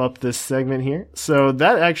wrap up this segment here. So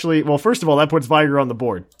that actually, well, first of all, that puts Viger on the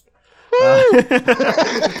board.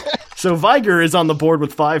 So Viger is on the board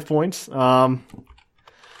with 5 points.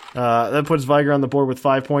 That puts Viger on the board with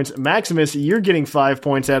 5 points. Maximus, you're getting 5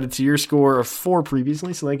 points added to your score of 4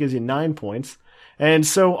 previously, so that gives you 9 points. And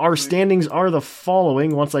so our standings are the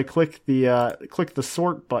following. Once I click the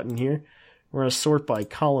sort button here, we're going to sort by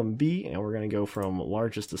column B, and we're going to go from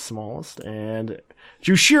largest to smallest. And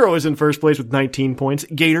Jushiro is in first place with 19 points.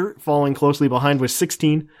 Gator following closely behind with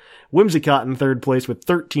 16. Whimsicott in third place with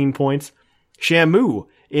 13 points. Shamu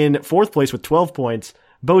in fourth place with 12 points.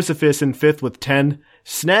 Bocephus in fifth with 10.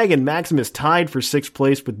 Snag and Maximus tied for sixth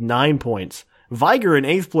place with 9 points. Viger in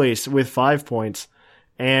eighth place with 5 points.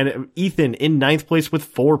 And Ethan in ninth place with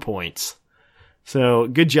 4 points. So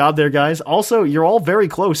good job there, guys. Also, you're all very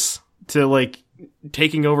close to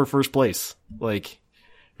taking over first place.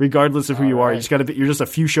 Regardless of who you are, you're just a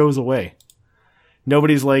few shows away.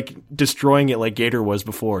 Nobody's destroying it like Gator was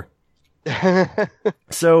before.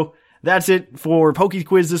 So that's it for Poke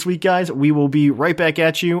Quiz this week, guys. We will be right back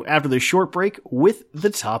at you after the short break with the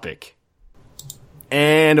topic.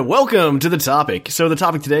 And welcome to the topic. So the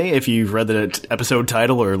topic today, if you've read the episode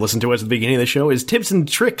title or listened to us at the beginning of the show, is tips and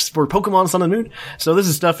tricks for Pokemon Sun and Moon. So this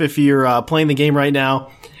is stuff if you're playing the game right now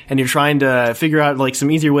and you're trying to figure out some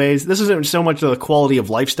easier ways. This isn't so much the quality of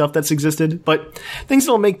life stuff that's existed, but things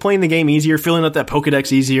that'll make playing the game easier, filling out that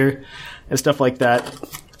Pokedex easier, and stuff like that.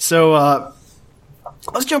 So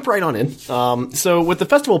let's jump right on in. So with the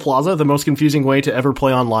Festival Plaza, the most confusing way to ever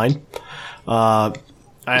play online.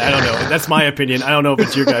 I don't know. That's my opinion. I don't know if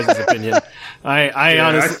it's your guys' opinion. I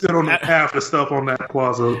honestly, I still don't know half the stuff on that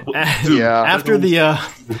Plaza. Yeah. After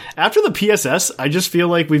the PSS, I just feel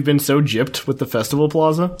like we've been so gypped with the Festival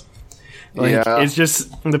Plaza. It's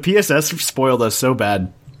just the PSS spoiled us so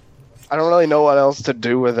bad. I don't really know what else to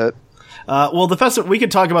do with it. Well, we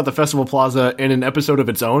could talk about the Festival Plaza in an episode of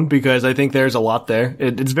its own because I think there's a lot there.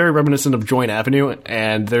 It's very reminiscent of Joint Avenue,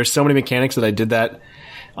 and there's so many mechanics that I did that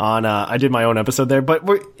on. I did my own episode there. But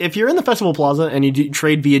if you're in the Festival Plaza and you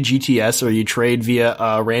trade via GTS or you trade via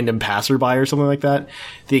a random passerby or something like that,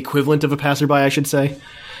 the equivalent of a passerby, I should say,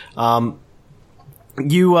 you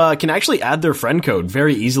can actually add their friend code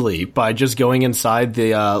very easily by just going inside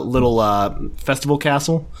the little festival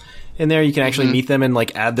castle. In there, you can actually meet them and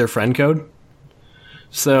add their friend code.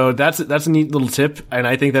 So that's a neat little tip, and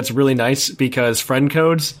I think that's really nice because friend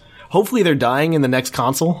codes, hopefully they're dying in the next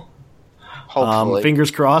console. Hopefully.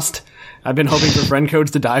 Fingers crossed. I've been hoping for friend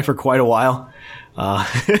codes to die for quite a while.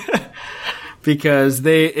 Because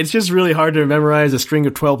it's just really hard to memorize a string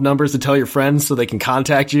of 12 numbers to tell your friends so they can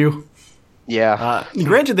contact you. Yeah.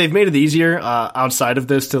 Granted, they've made it easier outside of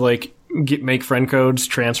this to make friend codes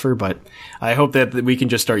transfer, but I hope that we can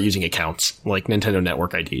just start using accounts like Nintendo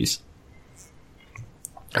Network IDs.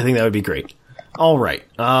 I think that would be great. All right.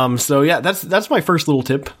 So yeah, that's my first little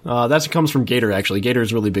tip. That comes from Gator actually. Gator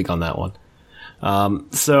is really big on that one.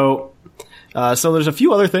 So there's a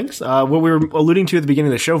few other things. What we were alluding to at the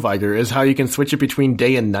beginning of the show, Viger, is how you can switch it between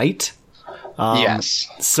day and night. Yes.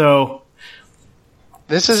 So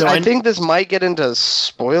I think this might get into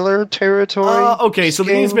spoiler territory. Okay, so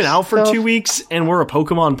the game's been out for 2 weeks, and we're a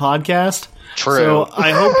Pokemon podcast. True. So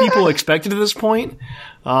I hope people expect it at this point.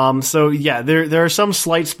 So yeah, there are some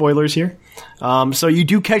slight spoilers here. So you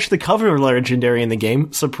do catch the cover legendary in the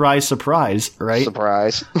game. Surprise, surprise, right?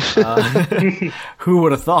 Surprise. Who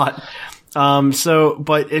would have thought?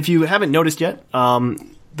 But if you haven't noticed yet,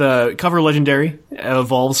 the cover legendary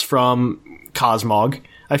evolves from Cosmog.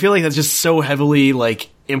 I feel like that's just so heavily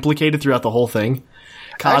implicated throughout the whole thing.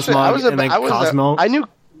 Cosmog and then Cosmo.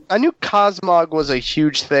 I knew Cosmog was a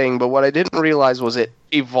huge thing, but what I didn't realize was it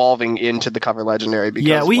evolving into the cover legendary.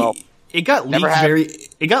 Because, it got leaked.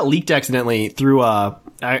 It got leaked accidentally through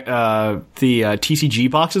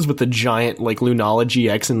TCG boxes with the giant like Lunala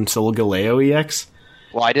GX and Solgaleo EX.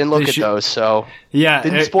 Well, I didn't look at those, so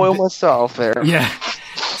didn't spoil myself there. Yeah.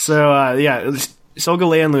 So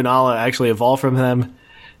Solgaleo and Lunala actually evolved from them.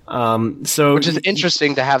 Which is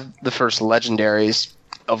interesting to have the first legendaries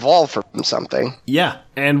evolve from something. Yeah,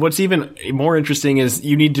 and what's even more interesting is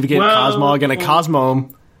you need to get Cosmog and a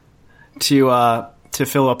Cosmome to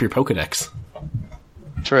fill up your Pokedex.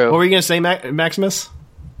 True. What were you going to say, Maximus?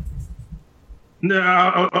 No,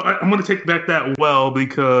 I'm going to take back that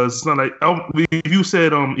because it's not like if you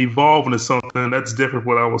said evolve into something, that's different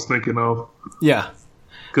from what I was thinking of. Yeah,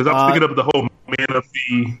 because I was thinking of the whole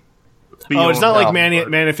Manaphy. Oh, it's not like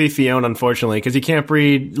Manaphy Fiona, unfortunately, because you can't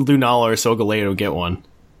breed Lunala or Solgaleo to get one.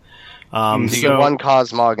 You get one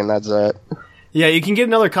Cosmog and that's it. Yeah, you can get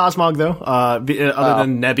another Cosmog, though, other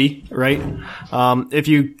than Nebby, right? If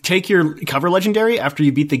you take your cover legendary after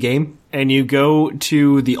you beat the game, and you go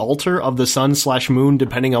to the altar of the sun/moon,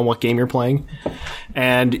 depending on what game you're playing,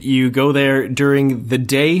 and you go there during the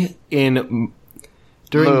day in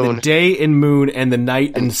moon and the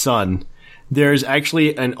night in sun, there's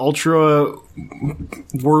actually an ultra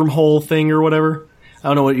wormhole thing or whatever. I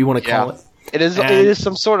don't know what you want to call it. It is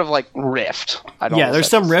some sort of like rift. There's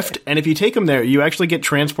some rift, and if you take them there, you actually get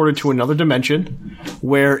transported to another dimension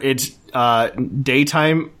where it's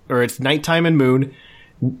daytime, or it's nighttime and moon,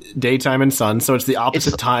 daytime and sun, so it's the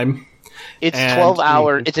opposite time. It's 12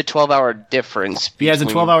 hour. It's a 12-hour difference. Yeah, it's a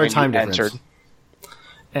 12-hour time difference.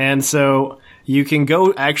 And so you can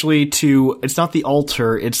go actually to, it's not the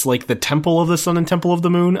altar, it's like the Temple of the Sun and Temple of the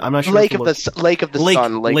Moon. I'm not sure. Lake of the Sun, Lake of the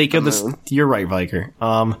Moon. You're right,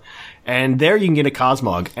 Viker. And there you can get a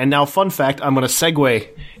Cosmog. And now, fun fact, I'm going to segue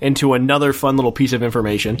into another fun little piece of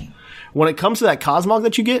information. When it comes to that Cosmog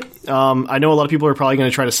that you get, I know a lot of people are probably going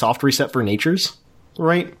to try to soft reset for natures,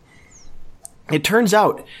 right? It turns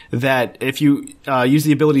out that if you use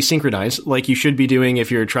the ability Synchronize, like you should be doing if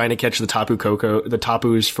you're trying to catch the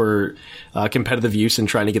Tapus for competitive use and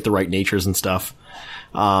trying to get the right natures and stuff,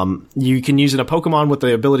 you can use it in a Pokemon with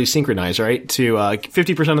the ability Synchronize, right? To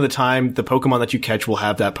 50% of the time, the Pokemon that you catch will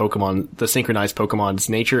have that Pokemon, the Synchronized Pokemon's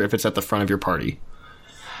nature, if it's at the front of your party.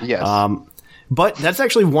 Yes. But that's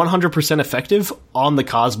actually 100% effective on the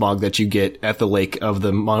Cosmog that you get at the Lake of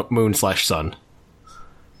the Moon/Sun.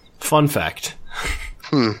 Fun fact.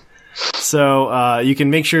 So you can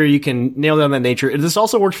make sure you can nail down that nature. This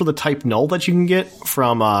also works for the type Null that you can get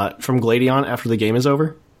from Gladion after the game is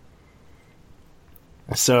over.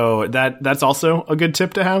 So that's also a good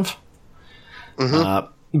tip to have.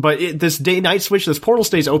 Mm-hmm. But this day-night switch, this portal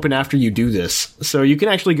stays open after you do this. So you can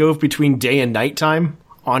actually go between day and night time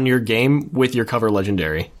on your game with your cover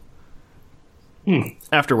legendary.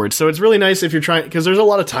 Afterwards. So it's really nice if you're trying, because there's a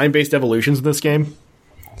lot of time-based evolutions in this game.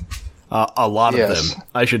 A lot of them,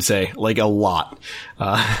 I should say, like a lot,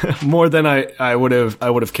 more than I would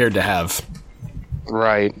have cared to have.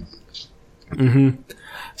 Right. Mm-hmm.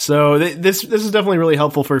 So this is definitely really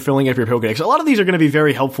helpful for filling up your Pokedex. A lot of these are going to be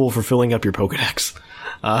very helpful for filling up your Pokedex.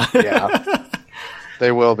 Yeah,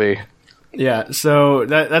 they will be. Yeah, so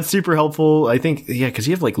that's super helpful. I think, because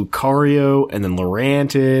you have like Lucario and then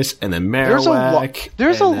Lurantis and then Marowak.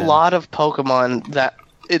 There's a lot of Pokemon that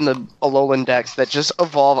in the Alolan Dex that just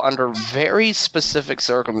evolve under very specific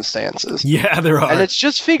circumstances. Yeah, there are. And it's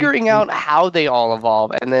just figuring out how they all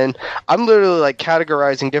evolve. And then I'm literally like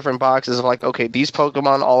categorizing different boxes of like, okay, these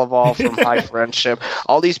Pokemon all evolve from high friendship.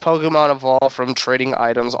 All these Pokemon evolve from trading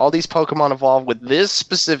items. All these Pokemon evolve with this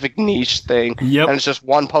specific niche thing. Yep. And it's just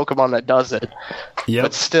one Pokemon that does it. Yep.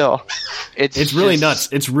 But still, it's really nuts.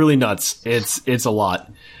 It's really nuts. It's a lot.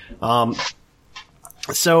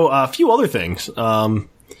 So a few other things.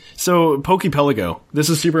 So Pokepelago, this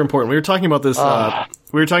is super important. We were talking about this.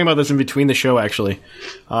 We were talking about this in between the show. Actually,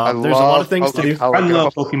 there's a lot of things to do. I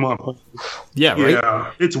love Pokemon. Yeah, right.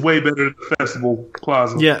 Yeah, it's way better than the Festival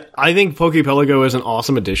Plaza. Yeah, I think Pokepelago is an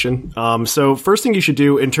awesome addition. So first thing you should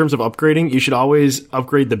do in terms of upgrading, you should always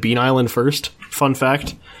upgrade the Bean Island first. Fun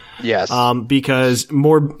fact. Yes. Because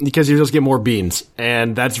you just get more beans,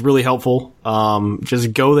 and that's really helpful.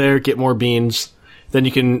 Just go there, get more beans. Then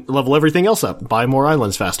you can level everything else up, buy more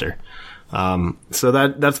islands faster. So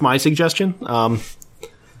that's my suggestion.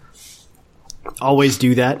 Always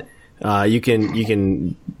do that. You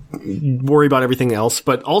can worry about everything else,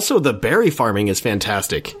 but also the berry farming is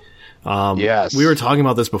fantastic. Yes. We were talking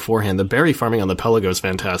about this beforehand. The berry farming on the Pelago is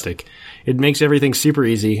fantastic. It makes everything super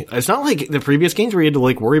easy. It's not like the previous games where you had to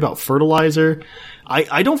like worry about fertilizer.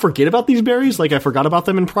 I don't forget about these berries like I forgot about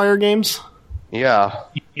them in prior games. Yeah.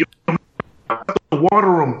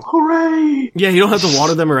 water them. Hooray! Yeah, you don't have to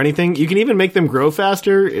water them or anything. You can even make them grow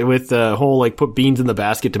faster with the whole, like, put beans in the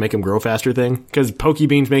basket to make them grow faster thing. Because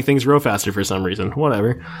Pokebeans make things grow faster for some reason.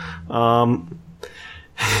 Whatever.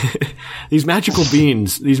 These magical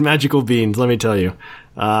beans, let me tell you.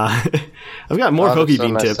 I've got more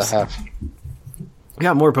Pokebean tips. I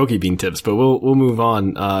got more Pokebean tips, but we'll move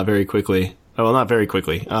on very quickly. Oh, well, not very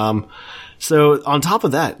quickly. So on top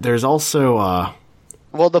of that, there's also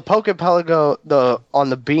well, the Pokepelago, on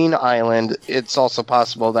the Bean Island, it's also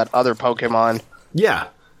possible that other Pokemon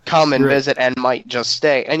come and visit and might just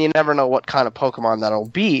stay. And you never know what kind of Pokemon that'll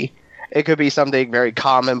be. It could be something very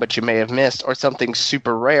common, but you may have missed, or something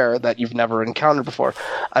super rare that you've never encountered before.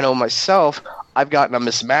 I know myself, I've gotten a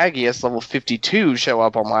Mismagius level 52 show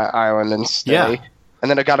up on my island and stay. Yeah.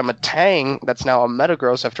 And then I got a Metang that's now a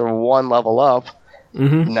Metagross after one level up.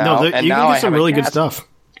 Mm-hmm. Now, you can get some really good stuff.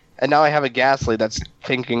 And now I have a Ghastly that's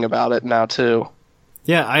thinking about it now too.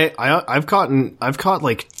 Yeah, I've caught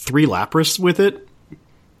like 3 Lapras with it,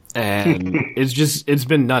 and it's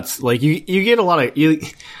been nuts. Like you get a lot of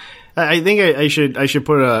I think I should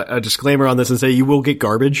put a disclaimer on this and say you will get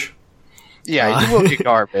garbage. Yeah, you will get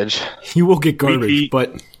garbage. You will get garbage,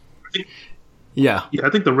 but yeah.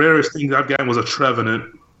 I think the rarest thing I've gotten was a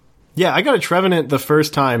Trevenant. Yeah, I got a Trevenant the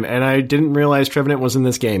first time, and I didn't realize Trevenant was in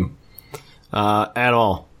this game at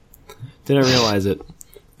all. Didn't realize it.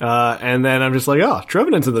 And then I'm just like, oh,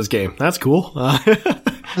 Trevenant's in this game. That's cool.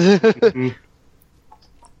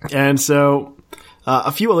 And so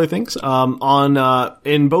a few other things in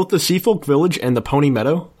both the Seafolk Village and the Pony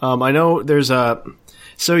Meadow. I know there's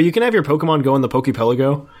so you can have your Pokemon go in the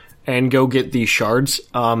Pokepelago and go get these shards.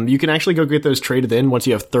 You can actually go get those traded in once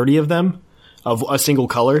you have 30 of them of a single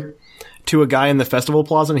color to a guy in the Festival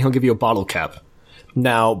Plaza, and he'll give you a bottle cap.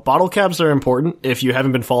 Now, bottle caps are important if you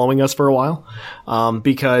haven't been following us for a while,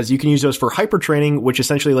 because you can use those for hyper training, which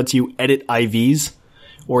essentially lets you edit IVs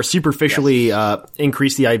or superficially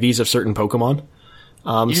increase the IVs of certain Pokemon.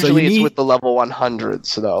 Usually it's with the level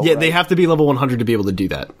 100s, though. Yeah, right? They have to be level 100 to be able to do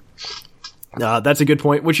that. That's a good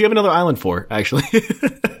point, which you have another island for, actually.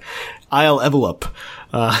 Isle Evelup.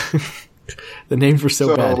 The names were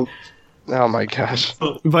so bad. Oh my gosh!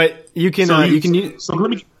 But you can use. So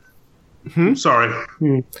let me. Sorry.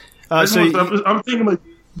 I'm thinking like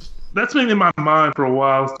that's been in my mind for a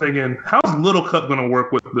while. I was thinking, how's Little Cup going to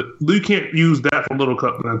work with it? You can't use that for Little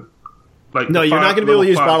Cup then. Like no, you're not going to be able to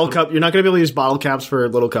use bottle cup. You're not going to be able to use bottle caps for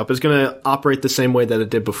Little Cup. It's going to operate the same way that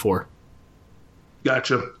it did before.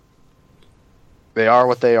 Gotcha. They are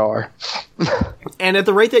what they are. And at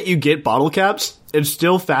the rate that you get bottle caps, it's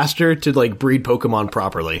still faster to like breed Pokemon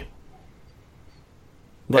properly.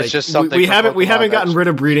 Like, it's just something we haven't gotten rid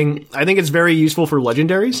of breeding. I think it's very useful for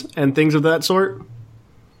legendaries and things of that sort.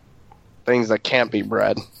 Things that can't be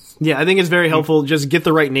bred. Yeah, I think it's very helpful. Just get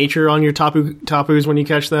the right nature on your Tapus when you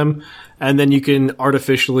catch them, and then you can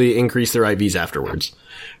artificially increase their IVs afterwards.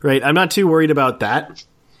 Right? I'm not too worried about that.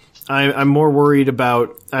 I'm more worried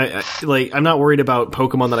about I'm not worried about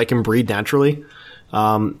Pokemon that I can breed naturally.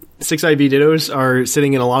 6 IV Dittos are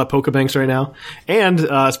sitting in a lot of Pokebanks right now. And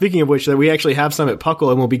speaking of which, that we actually have some at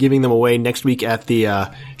Puckle, and we'll be giving them away next week at the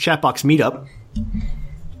Chatbox Meetup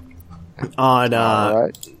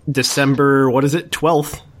on December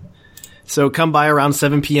 12th. So come by around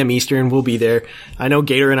 7 p.m. Eastern. We'll be there. I know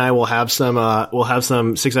Gator and I will have some 6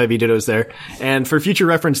 IV Dittos there. And for future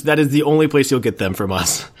reference, that is the only place you'll get them from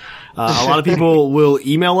us. A lot of people will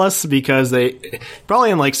email us because they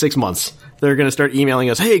probably in like 6 months. They're going to start emailing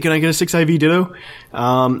us, hey, can I get a 6 IV Ditto?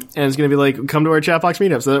 And it's going to be like, come to our Chatbox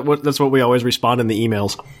Meetup. So that's what we always respond in the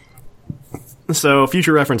emails. So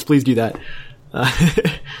future reference, please do that.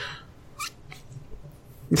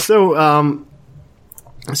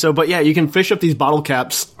 But yeah, you can fish up these bottle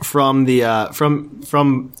caps from the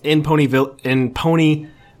from in Pony Meadow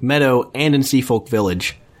and in Seafolk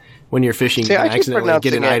Village when you're fishing and accidentally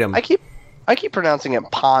get an item. I keep pronouncing it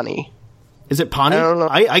Pawnee. Is it Pawnee? I don't know.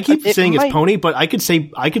 I keep saying it's Pony, but I could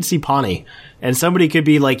see Pawnee, and somebody could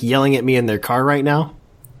be like yelling at me in their car right now.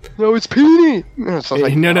 No, it's Peony. No.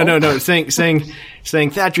 Saying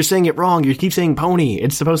Thatch, you're saying it wrong. You keep saying Pony.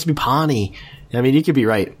 It's supposed to be Pawnee. I mean, you could be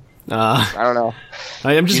right. I don't know.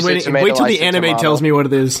 I'm just waiting. Wait till the anime tells me what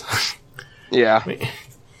it is. Yeah.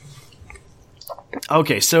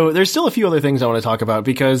 Okay, so there's still a few other things I want to talk about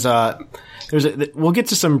because we'll get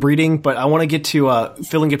to some breeding, but I want to get to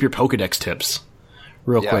filling up your Pokedex tips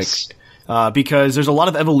real quick because there's a lot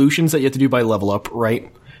of evolutions that you have to do by level up,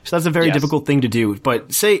 right? So that's a very difficult thing to do.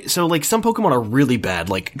 But some Pokemon are really bad,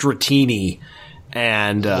 like Dratini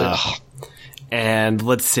and and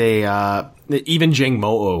let's say even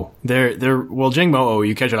Jangmo-o. Jangmo-o,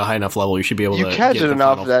 you catch it at a high enough level, you should be able to catch it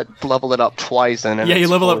enough that level it up twice, and you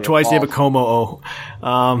level up twice. You have a Como-o.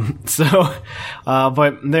 But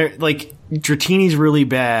they're like Dratini's really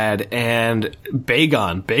bad, and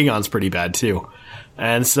Bagon's pretty bad too,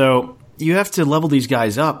 and so you have to level these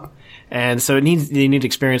guys up. And so they need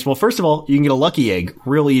experience. Well, first of all, you can get a lucky egg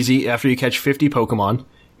real easy after you catch 50 Pokemon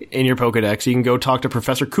in your Pokedex. You can go talk to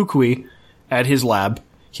Professor Kukui at his lab.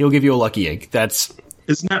 He'll give you a lucky egg.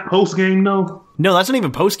 Isn't that post game though? No, that's not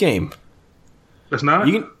even post game. That's not?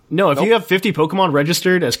 If you have 50 Pokemon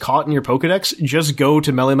registered as caught in your Pokedex, just go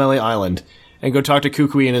to Melemele Island and go talk to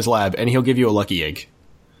Kukui in his lab, and he'll give you a lucky egg.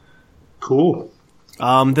 Cool.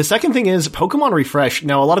 The second thing is Pokemon Refresh.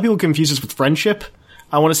 Now, a lot of people confuse this with friendship.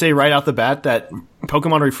 I want to say right out the bat that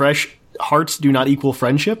Pokemon Refresh hearts do not equal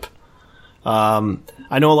friendship.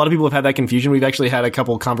 I know a lot of people have had that confusion. We've actually had a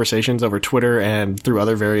couple conversations over Twitter and through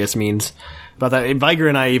other various means about that. Viger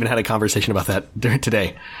and I even had a conversation about that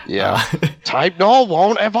today. Yeah. Type Null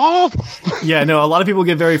won't evolve! Yeah, no, a lot of people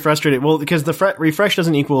get very frustrated. Well, because the Refresh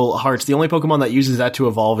doesn't equal hearts. The only Pokemon that uses that to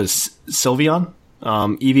evolve is Sylveon.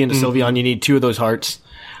 Eevee into Sylveon, you need 2 of those hearts.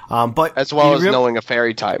 But as well as knowing a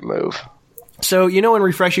fairy type move. So, in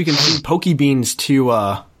Refresh, you can feed Pokebeans to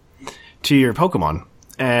your Pokemon,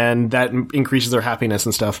 and that increases their happiness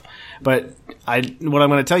and stuff. But what I'm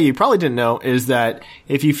going to tell you probably didn't know, is that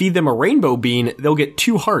if you feed them a Rainbow Bean, they'll get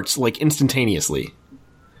 2 hearts, like, instantaneously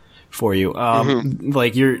for you.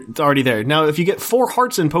 Like, it's already there. Now, if you get 4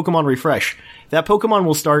 hearts in Pokemon Refresh, that Pokemon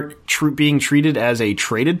will start being treated as a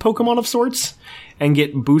traded Pokemon of sorts, and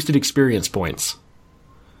get boosted experience points.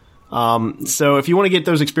 So if you want to get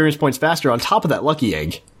those experience points faster on top of that lucky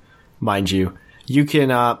egg, mind you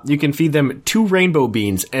can feed them 2 Rainbow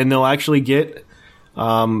Beans and they'll actually get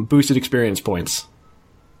boosted experience points.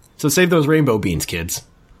 So save those Rainbow Beans, kids.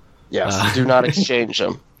 Yes, do not exchange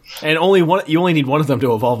them. And you only need one of them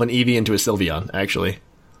to evolve an Eevee into a Sylveon, actually.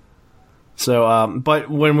 So, but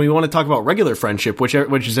when we want to talk about regular friendship, which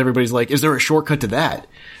is everybody's like, is there a shortcut to that?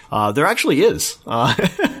 There actually is.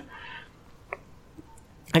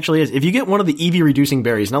 Actually is. If you get one of the EV reducing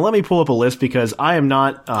berries, now let me pull up a list because I am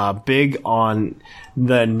not big on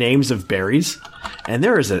the names of berries, and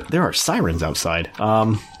there are sirens outside.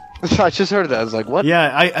 I just heard that. I was like, what?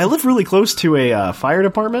 Yeah, I live really close to a fire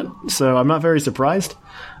department, so I'm not very surprised.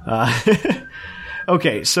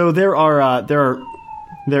 Okay, so there are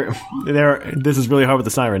this is really hard with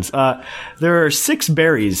the sirens. There are 6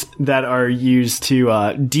 berries that are used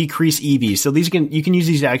to decrease EVs. So you can use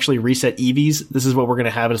these to actually reset EVs. This is what we're going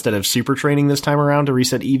to have instead of super training this time around to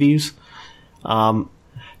reset EVs.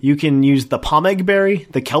 You can use the Pomeg berry,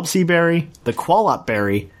 the Kelpsie berry, the Qualop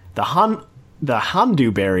berry, the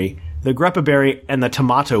Hondu berry, the Greppa berry, and the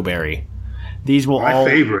Tomato berry. These will My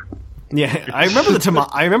favorite. Yeah, I remember the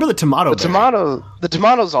tomato. The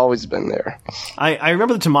tomato's always been there. I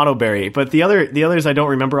remember the tomato berry, but the others I don't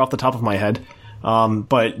remember off the top of my head.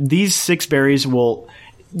 But these 6 berries will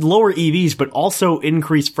lower EVs, but also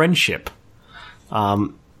increase friendship.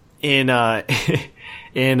 In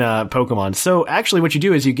Pokemon. So actually, what you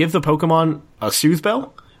do is you give the Pokemon a Soothe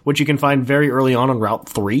Bell, which you can find very early on Route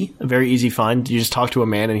 3. A very easy find. You just talk to a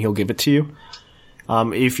man and he'll give it to you.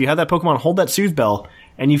 If you have that Pokemon hold that Soothe Bell,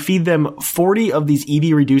 and you feed them 40 of these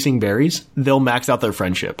EV-reducing berries, they'll max out their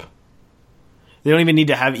friendship. They don't even need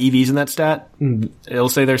to have EVs in that stat. It'll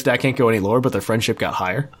say their stat can't go any lower, but their friendship got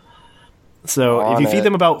higher. So if you feed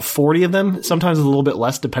them about 40 of them, sometimes it's a little bit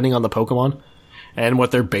less depending on the Pokemon and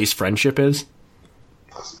what their base friendship is.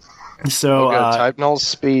 So Type Null's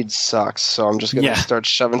speed sucks, so I'm just going to start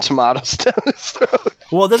shoving tomatoes down his throat.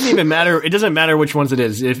 Well, it doesn't even matter. It doesn't matter which ones it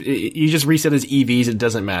is. If you just reset his EVs, it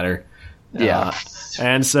doesn't matter. Yeah.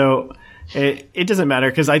 And so it doesn't matter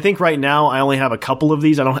because I think right now I only have a couple of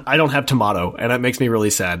these. I don't have tomato, and that makes me really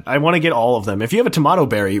sad. I want to get all of them. If you have a tomato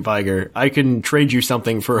berry, Viger, I can trade you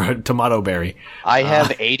something for a tomato berry. I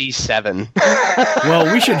have 87.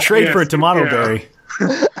 Well, we should trade for a tomato berry.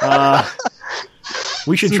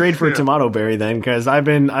 We should trade for a tomato berry then, because I've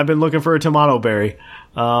been looking for a tomato berry.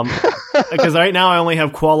 Because right now I only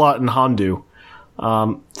have Qualot and Hondu.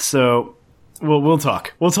 So. We'll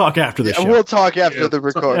talk. We'll talk after the show. We'll talk after the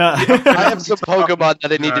record. I have some Pokemon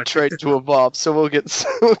that I need to trade to evolve, so we'll get.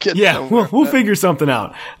 We'll figure something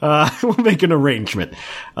out. We'll make an arrangement.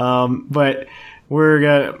 But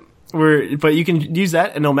but you can use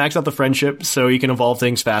that, and they'll max out the friendship, so you can evolve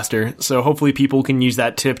things faster. So hopefully, people can use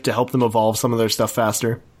that tip to help them evolve some of their stuff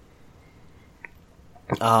faster.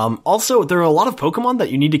 Also, there are a lot of Pokemon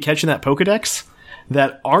that you need to catch in that Pokedex.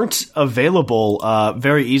 that aren't available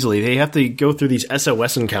very easily. They have to go through these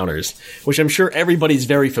SOS encounters, which I'm sure everybody's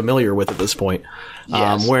very familiar with at this point,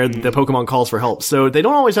 where the Pokemon calls for help. So they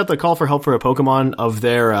don't always have to call for help for a Pokemon of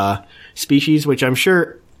their species, which I'm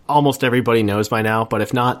sure almost everybody knows by now, but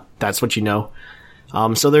if not, that's what you know.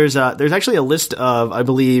 So there's actually a list of, I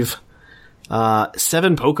believe,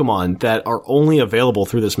 7 Pokemon that are only available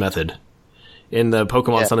through this method in the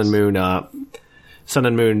Pokemon Sun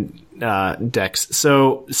and Moon decks.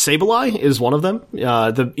 So Sableye is one of them.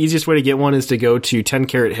 The easiest way to get one is to go to 10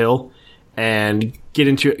 Carat Hill and get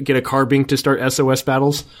a Carbink to start SOS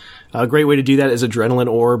battles. A great way to do that is Adrenaline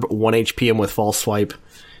Orb, 1 HP him with False Swipe.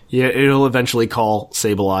 Yeah, it'll eventually call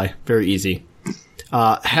Sableye. Very easy.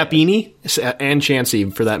 Happiny and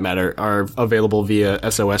Chansey, for that matter, are available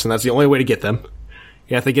via SOS, and that's the only way to get them.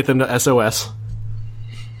 You have to get them to SOS.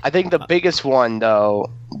 I think the biggest one, though,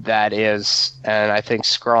 that is, and I think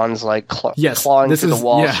Scrawns like clawing through the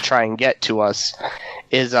walls to try and get to us,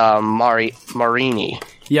 is Marini.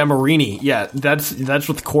 Yeah, Marini. Yeah, that's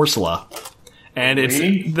with Corsola. And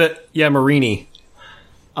Marini.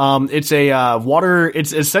 It's a water.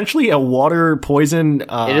 It's essentially a water poison.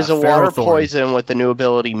 It is a water poison with the new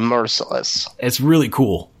ability Merciless. It's really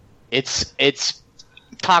cool. It's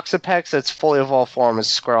Toxapex. Its fully evolved form is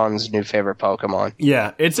Scrawns' new favorite Pokemon.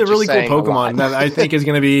 Yeah, it's a really cool Pokemon that I think is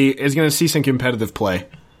going to see some competitive play.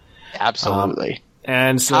 Absolutely.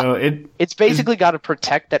 And so it's basically got a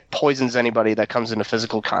protect that poisons anybody that comes into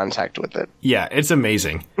physical contact with it. Yeah, it's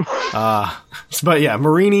amazing. But yeah,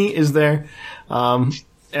 Marini is there.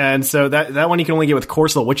 And so that one you can only get with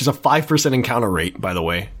Corsola, which is a 5% encounter rate, by the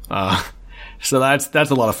way. So that's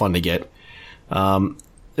a lot of fun to get.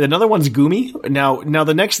 Another one's Goomy. Now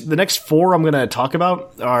the next 4 I'm going to talk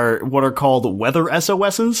about are what are called weather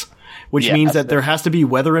SOSs, which means that there has to be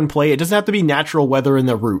weather in play. It doesn't have to be natural weather in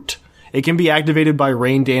the route. It can be activated by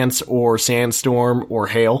Rain Dance or Sandstorm or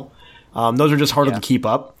Hail. Those are just harder to keep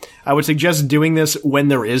up. I would suggest doing this when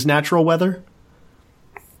there is natural weather.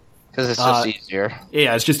 Because it's just easier.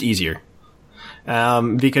 Yeah, it's just easier.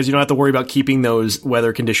 Because you don't have to worry about keeping those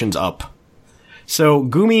weather conditions up. So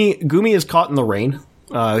Goomy is caught in the rain,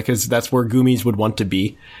 because that's where Goomies would want to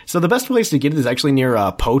be. So the best place to get it is actually near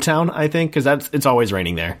Po Town, I think, because it's always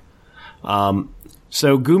raining there.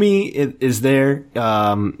 So Goomy is there.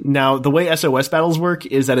 Now, the way SOS battles work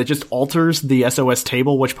is that it just alters the SOS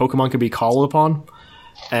table, which Pokemon can be called upon.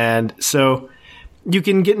 And so you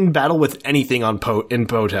can get in battle with anything in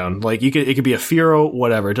Po Town. Like, it could be a Fearow,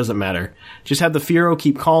 whatever, it doesn't matter. Just have the Fearow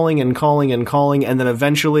keep calling and calling and calling, and then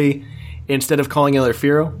eventually, instead of calling another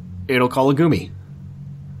Fearow, it'll call a Goomy.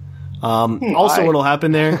 Also, what'll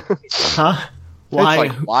happen there... Huh? Why?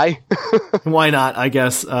 Why? Why not, I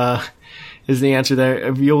guess, is the answer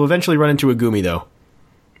there. You'll eventually run into a Goomy, though.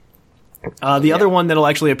 The other one that'll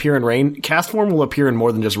actually appear in rain, Castform will appear in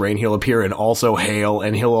more than just rain. He'll appear in also hail,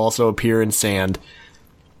 and he'll also appear in sand.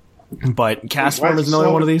 But Castform is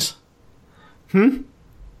another one of these.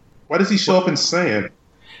 Why does he show up in sand?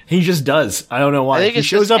 He just does. I don't know why. He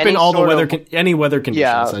shows up in all the weather, any weather condition,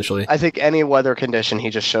 essentially. I think any weather condition he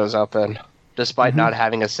just shows up in, despite not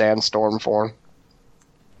having a sandstorm form.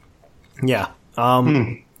 Yeah.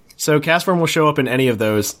 So Castform will show up in any of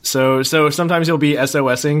those. So sometimes he'll be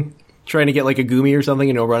SOSing, trying to get like a Goomy or something,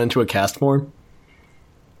 and he'll run into a Castform.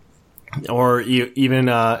 Or even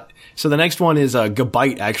so the next one is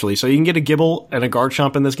Gabite, actually. So you can get a Gible and a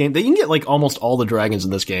Garchomp in this game. You can get like almost all the dragons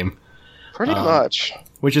in this game. Pretty much.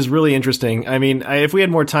 Which is really interesting. I mean, if we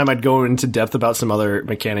had more time, I'd go into depth about some other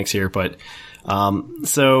mechanics here. But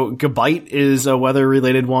so Gabite is a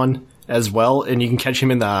weather-related one as well, and you can catch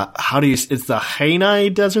him in the it's the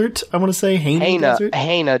Haina Desert. I want to say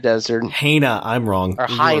Haina Desert. Haina, I'm wrong. Or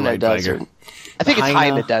Haina Desert. Tiger. I think it's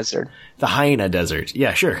Haina Desert. The Haina Desert.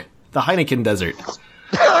 Yeah, sure. The Heineken Desert.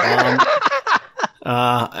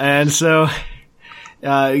 And so,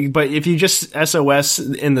 but if you just SOS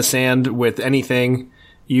in the sand with anything,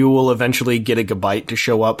 you will eventually get a Gabite to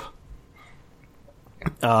show up.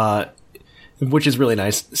 Which is really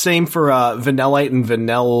nice. Same for Vanillite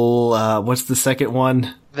and what's the second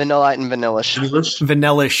one? Vanillite and Vanillish.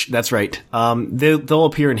 Vanillish, that's right. They'll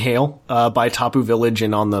appear in Hail by Tapu Village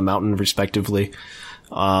and on the mountain, respectively.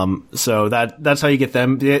 So that's how you get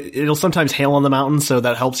them. It'll sometimes hail on the mountain, so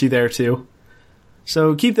that helps you there too.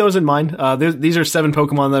 So keep those in mind. These are 7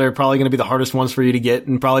 Pokemon that are probably going to be the hardest ones for you to get,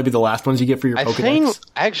 and probably be the last ones you get for your Pokedex.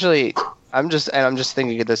 Actually, I'm just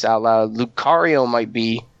thinking of this out loud. Lucario might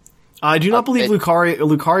be. I do not believe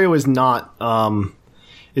Lucario is not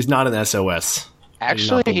an SOS.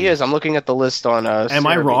 Actually, he is. I'm looking at the list on. Am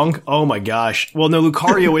I wrong? Oh my gosh! Well, no,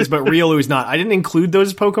 Lucario is, but Riolu is not. I didn't include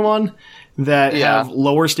those Pokemon that have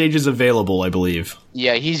lower stages available, I believe.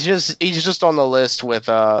 Yeah, he's just on the list with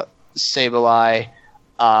Sableye,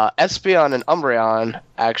 Espeon, and Umbreon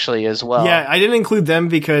actually as well. Yeah, I didn't include them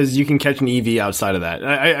because you can catch an EV outside of that.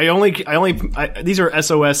 I only these are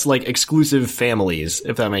SOS like exclusive families,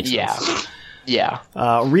 if that makes sense. Yeah.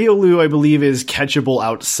 Riolu, I believe, is catchable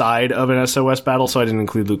outside of an SOS battle, so I didn't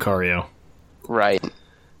include Lucario. Right.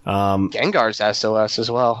 Gengar's SOS as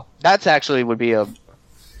well. That's actually would be a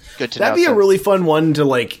good to know. That'd be a really fun one to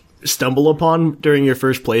like stumble upon during your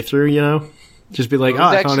first playthrough, you know? Just be like,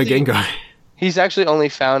 I found a Gengar. He's actually only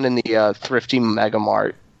found in the Thrifty Mega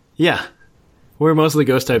Mart. Yeah. Where most of the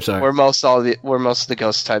ghost types are. Where most of the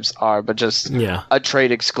ghost types are, but just a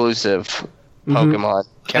trade exclusive Pokemon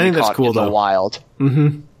can be caught in the wild.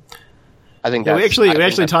 Mm-hmm. I think we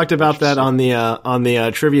actually talked about that on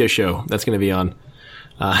the trivia show that's going to be on.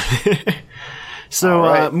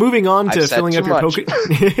 Moving on to filling up your Pokemon,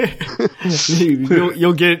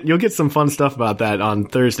 you'll get some fun stuff about that on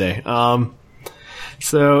Thursday. To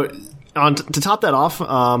top that off,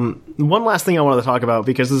 one last thing I wanted to talk about,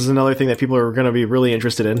 because this is another thing that people are going to be really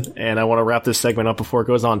interested in, and I want to wrap this segment up before it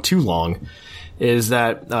goes on too long, is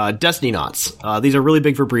that Destiny Knots. These are really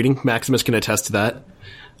big for breeding. Maximus can attest to that.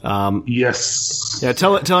 Yes. Yeah,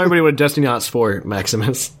 tell everybody what Destiny Knots for,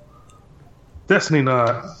 Maximus. Destiny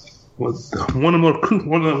Knot was one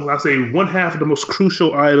half of the most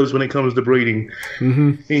crucial items when it comes to breeding.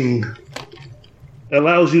 Mm-hmm. It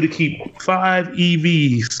allows you to keep 5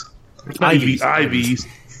 IVs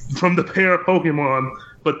from the pair of Pokemon,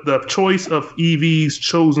 but the choice of EVs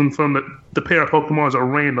chosen from the pair of Pokemon are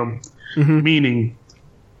random, meaning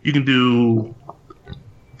you can do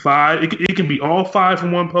 5. It can be all 5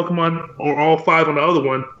 from one Pokemon, or all 5 on the other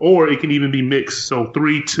one, or it can even be mixed. So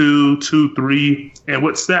 3, 2, 2, 3, and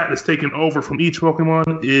what stat is taken over from each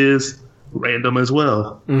Pokemon is random as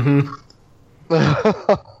well. Mm-hmm.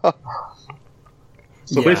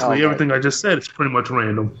 So basically, everything I just said is pretty much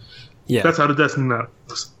random. Yeah, that's how the Destiny Knot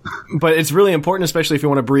works. But it's really important, especially if you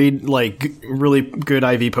want to breed like really good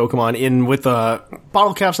IV Pokemon. In with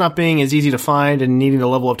bottle caps not being as easy to find and needing to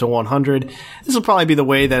level up to 100, this will probably be the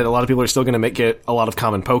way that a lot of people are still going to get a lot of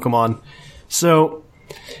common Pokemon. So,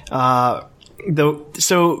 the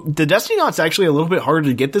Destiny Knot's actually a little bit harder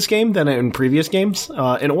to get this game than in previous games.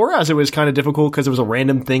 In Auras, it was kind of difficult because it was a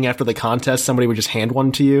random thing after the contest. Somebody would just hand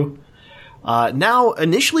one to you. Now,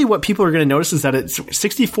 initially, what people are going to notice is that it's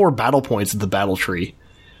 64 battle points of the battle tree.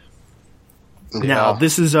 Yeah. Now,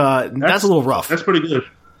 this is that's a little rough. That's pretty good.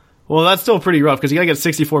 Well, that's still pretty rough because you got to get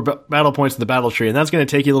 64 battle points of the battle tree, and that's going to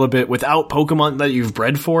take you a little bit. Without Pokemon that you've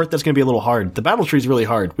bred for it, that's going to be a little hard. The battle tree is really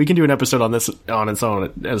hard. We can do an episode on this on its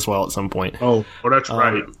own as well at some point. Oh, that's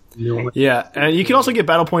right. Yeah, and you can also get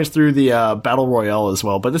battle points through the Battle Royale as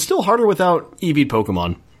well, but it's still harder without EV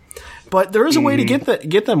Pokemon. But there is a way to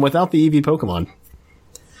get them without the EV Pokemon.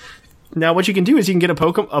 Now, what you can do is you can get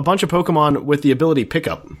a bunch of Pokemon with the ability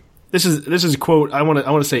Pickup. This is a quote. I want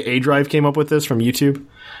to say A Drive came up with this from YouTube.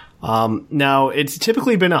 Now, it's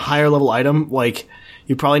typically been a higher level item. Like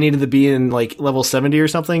you probably needed to be in like level 70 or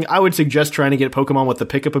something. I would suggest trying to get Pokemon with the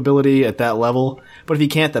Pickup ability at that level. But if you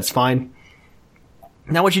can't, that's fine.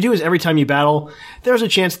 Now, what you do is every time you battle, there's a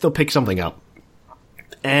chance they'll pick something up.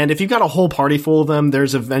 And if you've got a whole party full of them,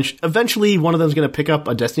 there's eventually one of them's going to pick up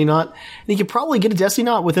a Destiny Knot. And you can probably get a Destiny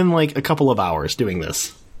Knot within like a couple of hours doing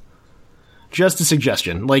this. Just a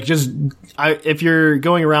suggestion. Like, if you're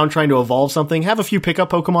going around trying to evolve something, have a few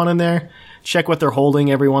pickup Pokemon in there. Check what they're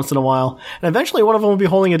holding every once in a while. And eventually one of them will be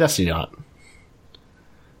holding a Destiny Knot.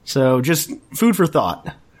 So just food for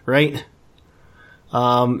thought, right?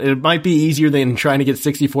 It might be easier than trying to get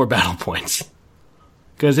 64 battle points.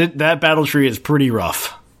 Because that battle tree is pretty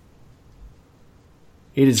rough.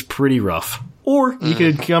 It is pretty rough. Or you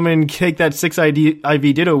could come and take that 6 IV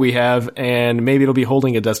Ditto we have, and maybe it'll be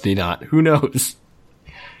holding a Destiny Knot. Who knows?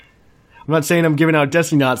 I'm not saying I'm giving out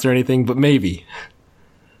Destiny Knots or anything, but maybe.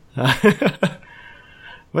 But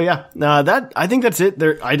yeah, I think that's it.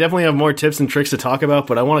 I definitely have more tips and tricks to talk about,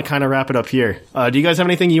 but I want to kind of wrap it up here. Do you guys have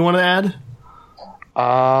anything you want to add?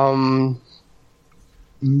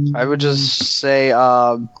 I would just say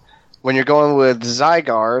when you're going with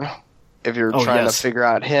Zygarde, if you're trying to figure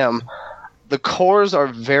out him, the cores are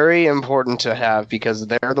very important to have because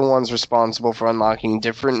they're the ones responsible for unlocking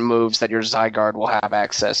different moves that your Zygarde will have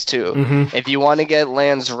access to. Mm-hmm. If you want to get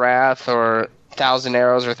Land's Wrath or 1,000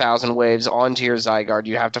 Arrows or 1,000 Waves onto your Zygarde,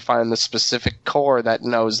 you have to find the specific core that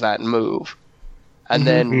knows that move. And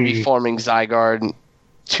then reforming Zygarde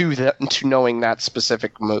to knowing that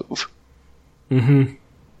specific move. Mm-hmm.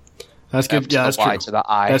 That's good. Yeah, that's true. To the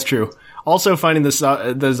I. That's true. Also, finding the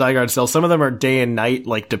Zygarde cells, some of them are day and night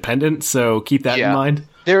like dependent, so keep that in mind.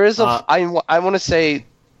 There is I want to say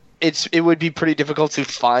it would be pretty difficult to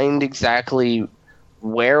find exactly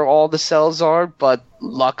where all the cells are, but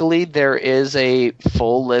luckily there is a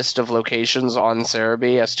full list of locations on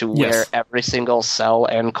Cerebi as to where every single cell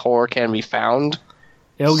and core can be found.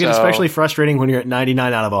 It'll get especially frustrating when you're at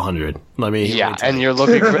 99 out of 100. And you're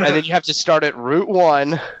looking for, and then you have to start at Route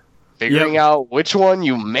 1, figuring out which one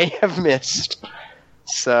you may have missed.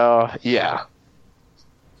 So, yeah.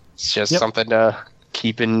 It's just something to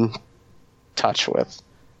keep in touch with.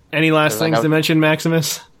 Any last things to mention,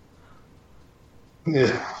 Maximus?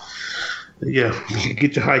 Yeah.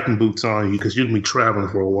 Get your hiking boots on you because you're going to be traveling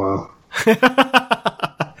for a while.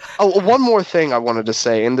 One more thing I wanted to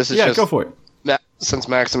say, and this is just... go for it. Since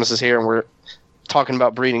Maximus is here and we're talking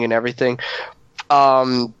about breeding and everything,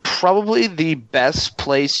 probably the best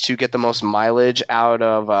place to get the most mileage out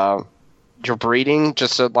of your breeding,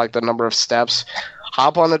 just like the number of steps,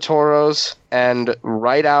 hop on the Tauros and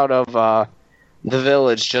right out of the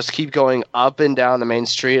village, just keep going up and down the main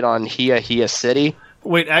street on Hia City.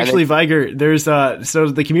 Wait, actually, Viger, there's so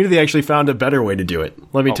the community actually found a better way to do it.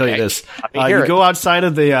 Let me tell you this: you go outside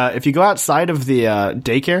of the if you go outside of the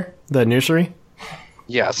daycare, the nursery.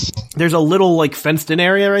 Yes, there's a little like fenced in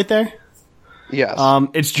area right there. Yes,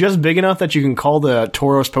 it's just big enough that you can call the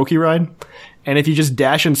Tauros Poke Ride, and if you just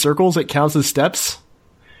dash in circles, it counts as steps.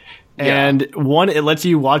 And one, it lets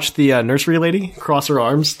you watch the nursery lady cross her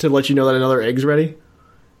arms to let you know that another egg's ready.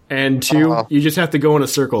 And two, you just have to go in a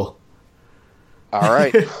circle. All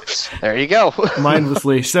right, there you go.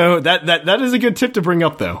 Mindlessly. So that is a good tip to bring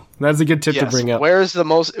up, though. That's a good tip to bring up. Where's the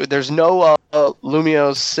most? There's no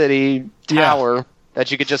Lumiose City tower that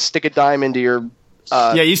you could just stick a dime into your.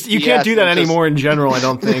 You can't do that anymore in general. I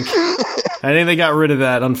don't think. I think they got rid of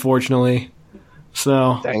that, unfortunately.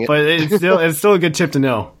 So, but it's still a good tip to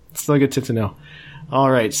know. It's still a good tip to know. All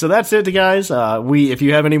right, so that's it, guys. If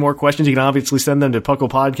you have any more questions, you can obviously send them to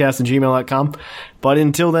pucklepodcast@gmail.com. But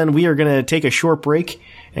until then, we are going to take a short break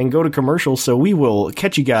and go to commercial, so we will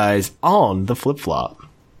catch you guys on the flip-flop.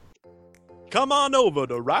 Come on over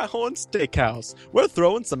to Rhyhorn Steakhouse. We're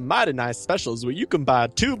throwing some mighty nice specials where you can buy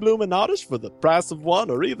 2 Bloomin' Otters for the price of 1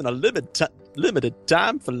 or even a limited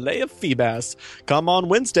time filet of Feebas. Come on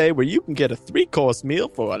Wednesday where you can get a 3-course meal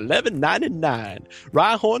for $11.99.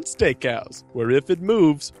 Rhyhorn Steakhouse, where if it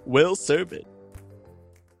moves, we'll serve it.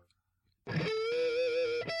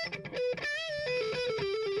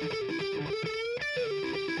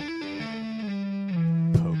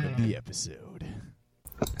 Poke of the episode.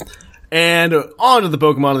 And on to the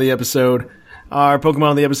Pokemon of the episode. Our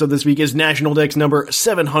Pokemon of the episode this week is National Dex number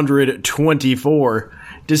 724,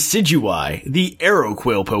 Decidueye, the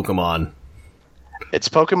Aeroquill Pokemon. Its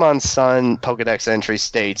Pokemon Sun Pokedex entry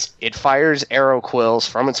states, it fires Aeroquills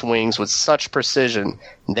from its wings with such precision,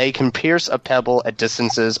 they can pierce a pebble at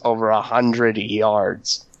distances over 100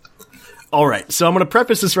 yards. Alright, so I'm going to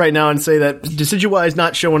preface this right now and say that Decidueye is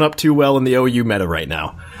not showing up too well in the OU meta right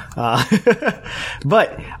now.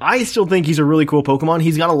 But I still think he's a really cool Pokemon.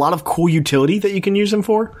 He's got a lot of cool utility that you can use him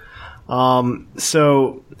for. There's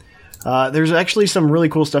actually some really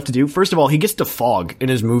cool stuff to do. First of all, he gets Defog in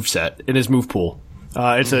his moveset, in his move pool.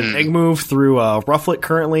 It's an egg move through Rufflet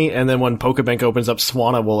currently, and then when Pokebank opens up,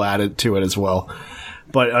 Swanna will add it to it as well.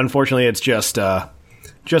 But unfortunately, it's just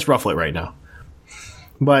Rufflet right now.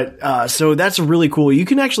 But, so that's really cool. You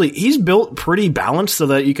can he's built pretty balanced so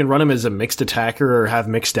that you can run him as a mixed attacker or have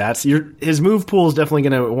mixed stats. His move pool is definitely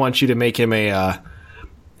going to want you to make him a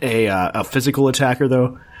physical attacker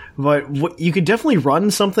though. But you could definitely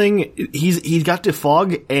run something. He's got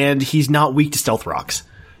Defog and he's not weak to Stealth Rocks.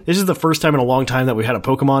 This is the first time in a long time that we had a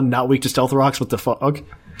Pokemon not weak to Stealth Rocks with Defog.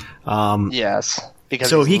 Yes.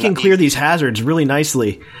 So he can clear these hazards really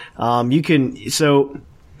nicely. You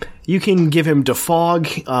can give him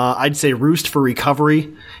Defog, I'd say Roost for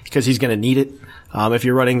recovery, because he's going to need it if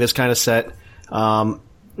you're running this kind of set.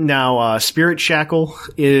 Now, Spirit Shackle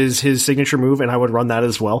is his signature move, and I would run that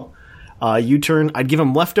as well. U-Turn, I'd give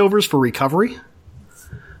him Leftovers for recovery.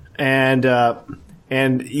 And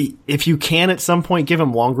if you can at some point give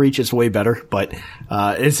him Long Reach, it's way better, but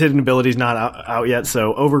his hidden ability's not out yet,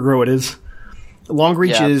 so Overgrow it is. Long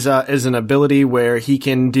Reach is an ability where he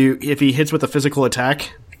can do, if he hits with a physical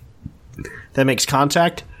attack that makes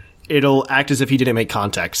contact, it'll act as if he didn't make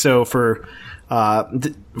contact. So for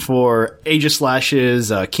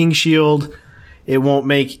Aegislash's King Shield, it won't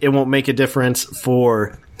make a difference.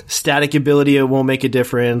 For Static ability, it won't make a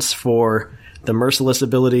difference. For the Merciless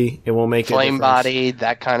ability, it won't make a difference. Flame Body,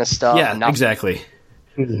 that kind of stuff. Yeah, exactly.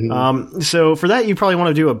 Mm-hmm. So for that, you probably want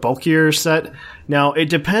to do a bulkier set. Now, it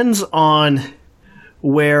depends on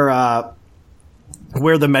where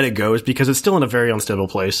the meta goes, because it's still in a very unstable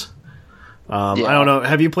place. I don't know.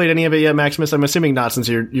 Have you played any of it yet, Maximus? I'm assuming not, since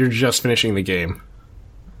you're just finishing the game.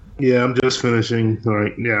 Yeah, I'm just finishing.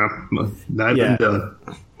 Right? Yeah, I've been done.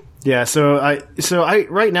 Yeah. So I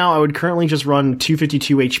right now I would currently just run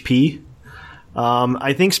 252 HP.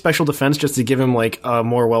 I think special defense, just to give him like a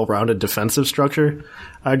more well-rounded defensive structure,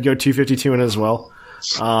 I'd go 252 in as well.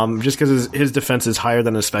 Just because his defense is higher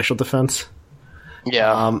than his special defense.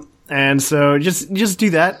 Yeah. And so just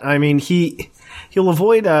do that. I mean, he'll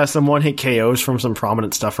avoid some one-hit KOs from some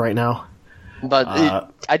prominent stuff right now. But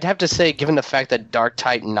I'd have to say, given the fact that Dark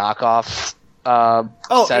Titan knockoff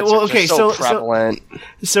sets are just so prevalent.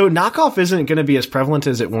 So knockoff isn't going to be as prevalent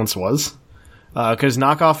as it once was. Because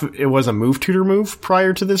knockoff, it was a move tutor move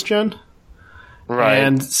prior to this gen. Right.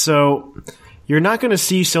 And so you're not going to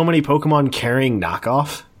see so many Pokemon carrying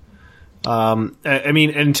knockoff. I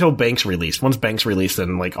mean, until Bank's released. Once Bank's released,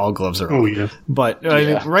 then like all gloves are on. Oh, yeah. But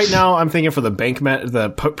right now, I'm thinking for the Bank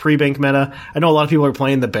the pre-Bank meta. I know a lot of people are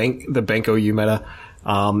playing the Bank OU meta.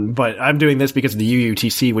 But I'm doing this because of the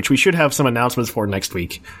UUTC, which we should have some announcements for next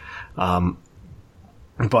week. But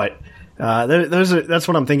that's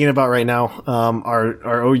what I'm thinking about right now.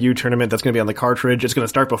 Our OU tournament that's going to be on the cartridge. It's going to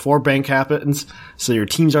start before Bank happens, so your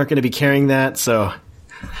teams aren't going to be carrying that. So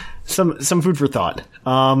some food for thought.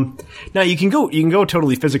 Now you can go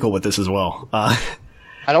totally physical with this as well.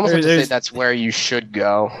 I'd almost have to say that's where you should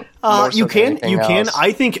go. You can.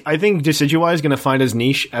 I think Decidueye is going to find his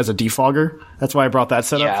niche as a defogger. That's why I brought that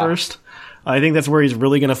set up first. I think that's where he's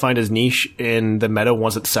really going to find his niche in the meta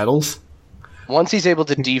once it settles. Once he's able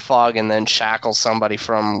to defog and then shackle somebody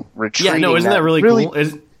from retreating. Yeah, no, isn't that really cool?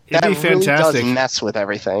 It'd be fantastic. Really does mess with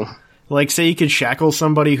everything. Like, say you could shackle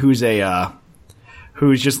somebody who's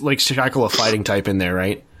just like shackle a fighting type in there,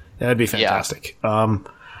 right? That'd be fantastic. Yeah.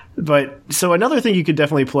 But so another thing you could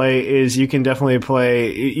definitely play is you can definitely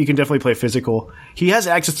play physical. He has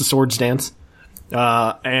access to Swords Dance,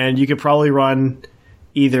 and you could probably run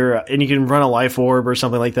and you can run a Life Orb or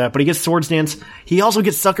something like that. But he gets Swords Dance. He also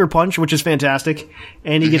gets Sucker Punch, which is fantastic,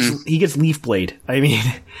 and he gets Leaf Blade. I mean,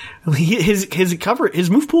 his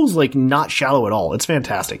move pool is like not shallow at all. It's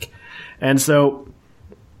fantastic, and so.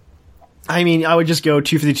 I mean, I would just go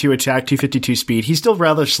 252 attack, 252 speed. He's still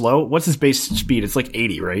rather slow. What's his base speed? It's like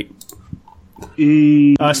 80, right?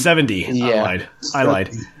 70. Yeah. I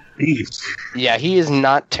lied. Yeah, he is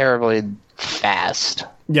not terribly fast.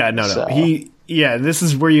 Yeah, no. So. This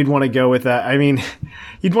is where you'd want to go with that. I mean,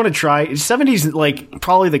 you'd want to try. 70's like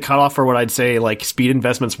probably the cutoff for what I'd say like speed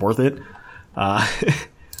investment's worth it.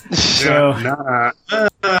 It's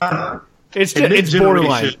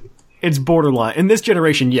borderline. It's borderline. In this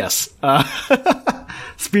generation, yes.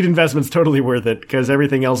 Speed investment's totally worth it, because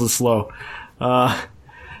everything else is slow.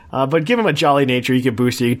 But give him a jolly nature, you can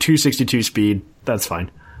boost you 262 speed. That's fine.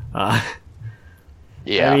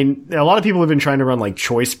 Yeah. I mean, a lot of people have been trying to run, like,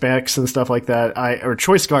 Choice Specs and stuff like that. Or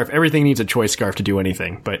Choice Scarf. Everything needs a Choice Scarf to do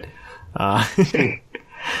anything, but...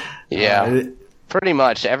 yeah. Pretty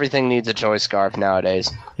much. Everything needs a Choice Scarf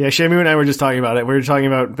nowadays. Yeah, Shamu and I were just talking about it. We were talking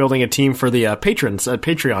about building a team for the patrons at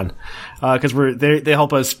Patreon. Because they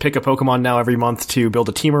help us pick a Pokemon now every month to build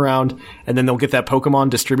a team around, and then they'll get that Pokemon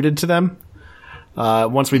distributed to them.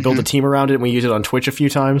 Once we build a team around it and we use it on Twitch a few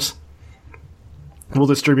times, we'll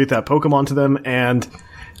distribute that Pokemon to them. And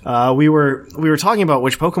we were talking about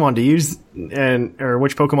which Pokemon to use or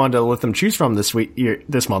which Pokemon to let them choose from this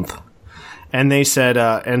month. And they said,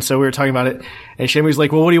 and so we were talking about it, and Shamu's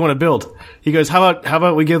like, well, what do you want to build? He goes, how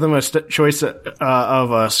about we give them a choice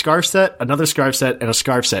of a scarf set, another scarf set, and a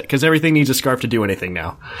scarf set, because everything needs a scarf to do anything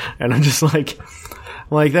now. And I'm just like,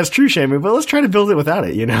 that's true, Shamu, but let's try to build it without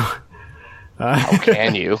it, you know? How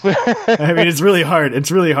can you? I mean, it's really hard.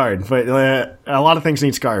 But a lot of things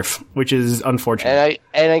need scarf, which is unfortunate.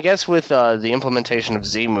 And I guess with the implementation of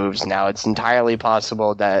Z moves now, it's entirely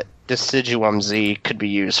possible that Decidueye Z could be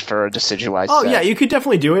used for a Decidueye set. Oh, yeah, you could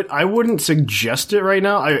definitely do it. I wouldn't suggest it right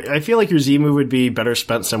now. I feel like your Z move would be better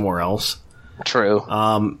spent somewhere else. True.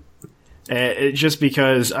 Just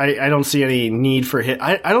because I don't see any need for hit.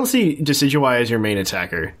 I don't see Decidueye as your main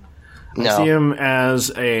attacker. No. I see him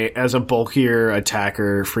as a bulkier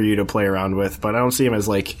attacker for you to play around with, but I don't see him as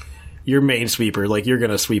like your main sweeper. Like you're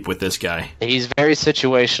gonna sweep with this guy. He's very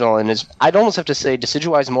situational, and I'd almost have to say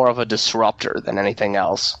Decidueye is more of a disruptor than anything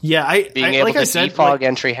else. Yeah, being able to defog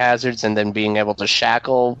entry hazards and then being able to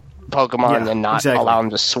shackle Pokemon and not allow him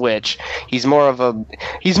to switch. He's more of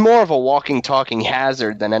a walking, talking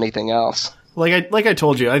hazard than anything else. Like I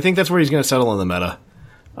told you, I think that's where he's gonna settle in the meta.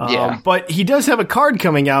 But he does have a card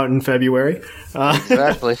coming out in February.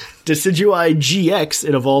 Exactly. Decidueye GX.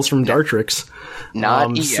 It evolves from Dartrix.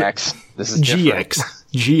 Not EX. This is different.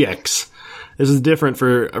 GX. This is different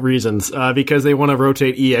for reasons, because they want to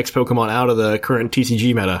rotate EX Pokemon out of the current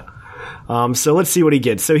TCG meta. So let's see what he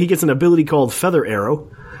gets. So he gets an ability called Feather Arrow.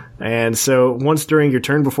 And so once during your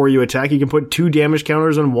turn before you attack, you can put 2 damage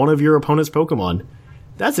counters on one of your opponent's Pokemon.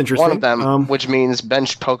 That's interesting. One of them, which means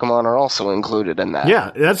benched Pokemon are also included in that.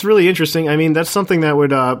 Yeah, that's really interesting. I mean, that's something that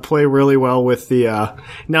would play really well with the...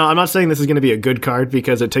 Now, I'm not saying this is going to be a good card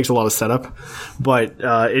because it takes a lot of setup, but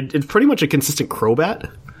it's pretty much a consistent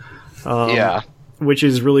Crobat. Which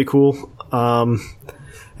is really cool. But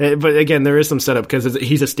again, there is some setup because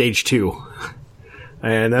he's a stage 2.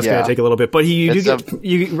 And that's going to take a little bit. But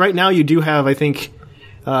right now you do have, I think...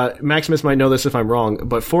 Maximus might know this if I'm wrong,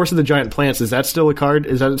 but Force of the Giant Plants, is that still a card?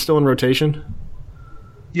 Is that still in rotation?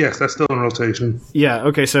 Yes, that's still in rotation. Yeah,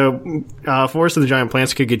 okay, so Force of the Giant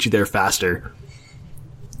Plants could get you there faster.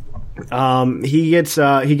 He has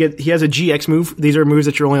a GX move. These are moves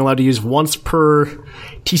that you're only allowed to use once per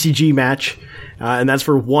TCG match, and that's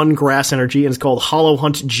for 1 grass energy, and it's called Hollow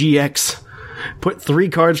Hunt GX. Put 3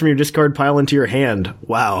 cards from your discard pile into your hand.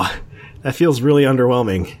 Wow, that feels really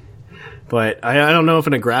underwhelming. But I don't know if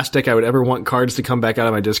in a grass deck I would ever want cards to come back out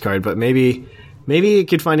of my discard, but maybe it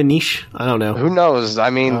could find a niche. I don't know. Who knows?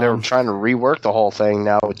 I mean, they're trying to rework the whole thing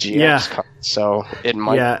now with GX cards, so it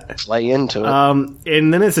might play into it.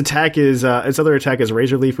 And then its attack is its other attack is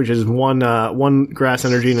Razor Leaf, which is 1 grass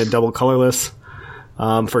energy and a double colorless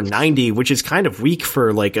for 90, which is kind of weak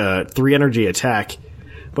for like a 3 energy attack.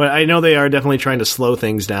 But I know they are definitely trying to slow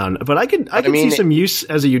things down. But I could see some use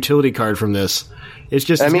as a utility card from this. It's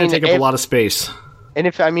just going to take up a lot of space. And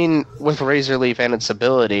with Razor Leaf and its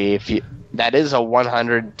ability, that is a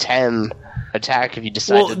 110 attack if you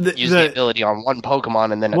decide to use the ability on one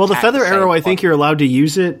Pokemon and then the Feather Arrow, I think you're allowed to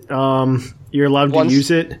use it. You're allowed to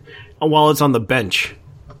use it while it's on the bench.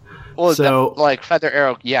 Well, so Feather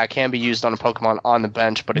Arrow, can be used on a Pokemon on the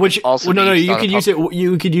bench, but you could use it.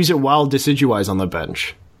 You could use it while Decidueye's on the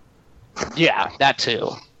bench. Yeah, that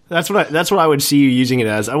too. That's what I would see you using it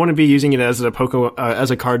as. I wouldn't be using it as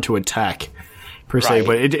as a card to attack per se.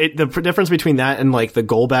 But the difference between that and like the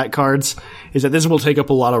Golbat cards is that this will take up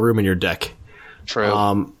a lot of room in your deck.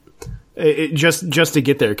 True. Just to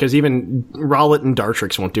get there, because even Rowlet and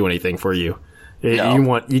Dartrix won't do anything for you.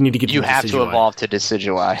 No. You need to get. You have to evolve to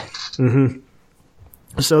Decidueye.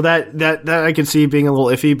 Mm-hmm. So that I could see being a little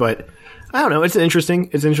iffy, but I don't know. It's an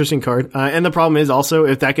interesting card. And the problem is also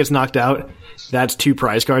if that gets knocked out, that's 2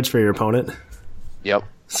 prize cards for your opponent. Yep.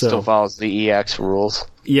 Still follows the EX rules.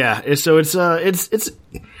 Yeah. So it's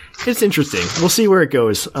interesting. We'll see where it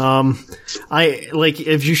goes. If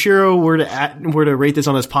Yushiro were to rate this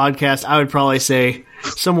on his podcast, I would probably say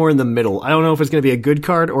somewhere in the middle. I don't know if it's going to be a good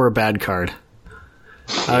card or a bad card.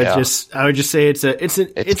 I would just say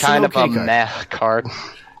it's kind of a meh card.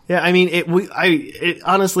 Yeah, I mean,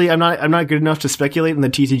 honestly, I'm not good enough to speculate in the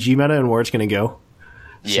TCG meta and where it's going to go.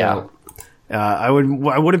 Yeah. So, I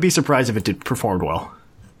wouldn't be surprised if it performed well.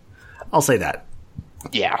 I'll say that.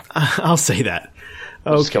 Yeah. I'll say that.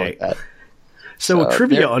 Okay. So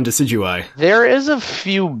trivia on Decidueye. There is a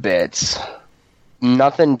few bits.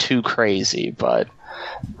 Nothing too crazy,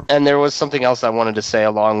 and there was something else I wanted to say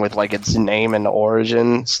along with like its name and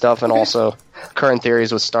origin stuff, and also current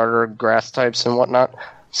theories with starter grass types and whatnot.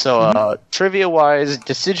 So, trivia-wise,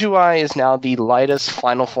 Decidueye is now the lightest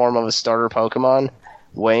final form of a starter Pokemon,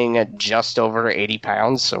 weighing at just over 80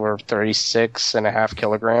 pounds, or 36.5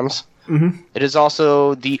 kilograms. Mm-hmm. It is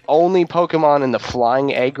also the only Pokemon in the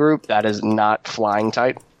Flying A group that is not Flying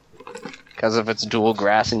type, because of its dual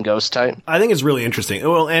Grass and Ghost type. I think it's really interesting.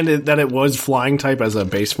 Well, and that it was Flying type as a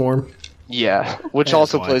base form. Yeah, which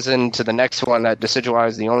also plays into the next one, that Decidueye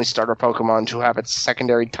is the only starter Pokemon to have its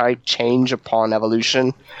secondary type change upon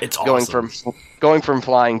evolution. It's awesome. Going from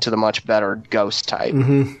Flying to the much better Ghost type.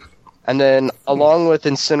 Mm-hmm. And then, along with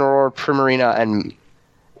Incineroar, Primarina,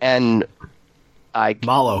 and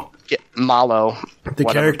Mallow. Mallow. The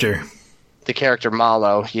character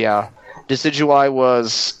Mallow, yeah. Decidueye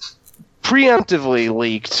was preemptively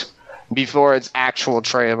leaked before its actual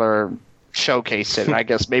trailer showcased it, and I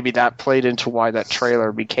guess maybe that played into why that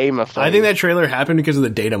trailer became a thing. I think that trailer happened because of the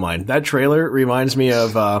data mine. That trailer reminds me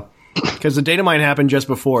of because the data mine happened just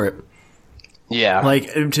before it. Yeah,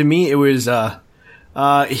 like to me, it was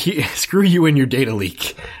screw you and your data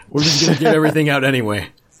leak. We're just gonna get everything out anyway.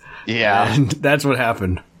 Yeah, and that's what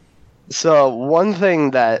happened. So one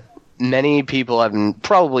thing that many people have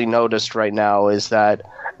probably noticed right now is that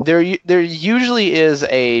there usually is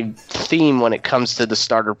a theme when it comes to the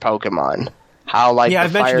starter Pokemon. how like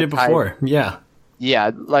I've mentioned it before.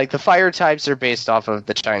 Yeah, like the fire types are based off of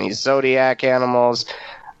the Chinese zodiac animals.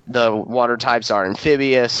 The water types are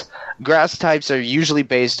amphibious. Grass types are usually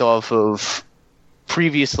based off of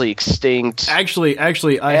previously extinct. Actually, I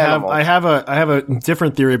have a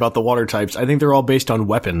different theory about the water types. I think they're all based on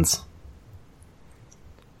weapons.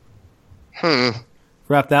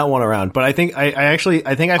 Wrap that one around. But I think I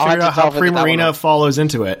figured out how Primarina follows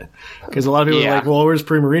into it, because a lot of people are like, well, where's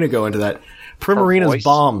Primarina go into that? Primarina's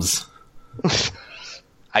bombs.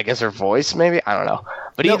 I guess her voice, maybe? I don't know.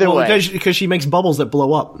 But either way. Because she makes bubbles that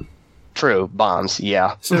blow up. True. Bombs,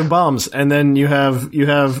 yeah. So bombs. And then you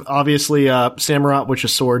have obviously Samurott, which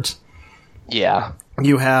is swords. Yeah.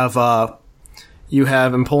 You have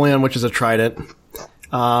Empoleon, which is a trident.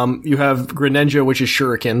 You have Greninja, which is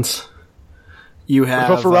shurikens. You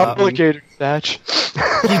have... Thatch.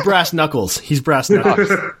 He's brass knuckles. What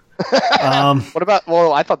about...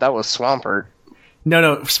 Well, I thought that was Swampert.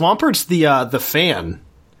 No. Swampert's the fan.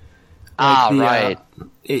 Right.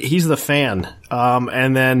 He's the fan.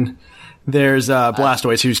 And then there's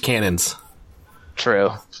Blastoise, who's cannons.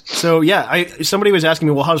 True. So, yeah, somebody was asking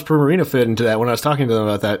me, well, how does Primarina fit into that when I was talking to them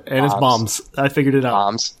about that? And it's bombs. I figured it out.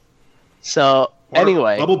 Bombs. So,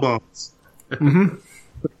 anyway. Bubble bombs. Mm-hmm.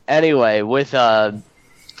 Anyway, with the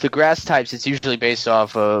grass types, it's usually based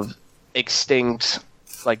off of extinct,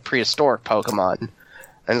 like, prehistoric Pokemon.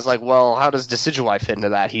 And it's like, well, how does Decidueye fit into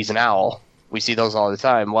that? He's an owl. We see those all the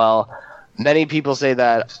time. Well, many people say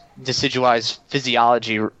that Decidueye's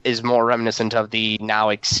physiology is more reminiscent of the now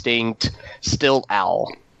extinct stilt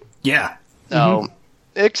owl. Yeah. So,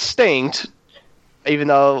 extinct, even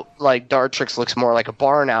though, like, Dartrix looks more like a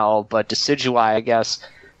barn owl, but Decidueye, I guess,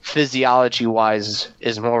 physiology-wise,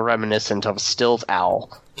 is more reminiscent of a stilt owl.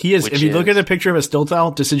 He is. If you look at a picture of a stilt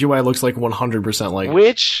owl, Decidueye looks like 100% like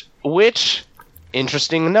it. Which,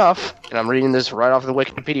 interesting enough, and I'm reading this right off the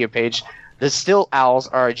Wikipedia page, the stilt owls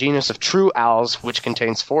are a genus of true owls which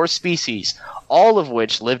contains 4 species, all of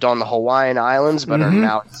which lived on the Hawaiian Islands but are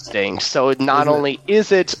now extinct. So not only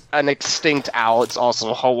is it an extinct owl, it's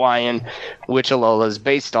also Hawaiian, which Alola is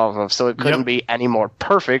based off of, so it couldn't be any more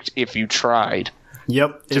perfect if you tried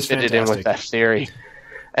to fit it in with that theory.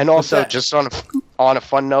 And also, just on a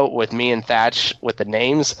fun note with me and Thatch with the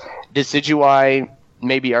names, Decidueye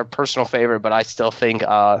may be our personal favorite, but I still think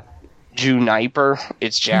Juniper,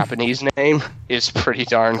 its Japanese name, is pretty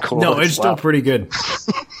darn cool. No, it's still pretty good.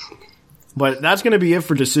 But that's going to be it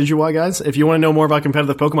for Decidueye, guys. If you want to know more about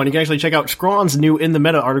competitive Pokemon, you can actually check out Scrawn's new In the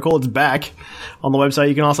Meta article. It's back on the website.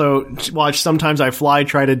 You can also watch Sometimes I Fly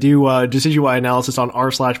try to do Decidueye analysis on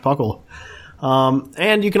r/Puckle.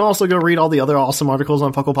 And you can also go read all the other awesome articles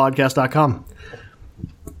on PucklePodcast.com.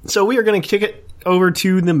 So we are going to kick it over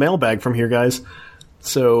to the mailbag from here, guys.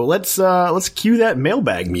 So let's cue that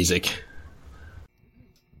mailbag music.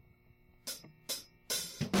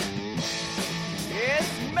 It's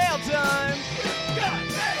mail time!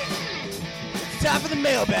 It's time for the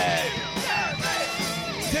mailbag!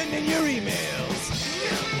 Send in your emails!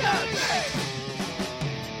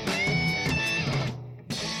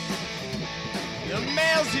 The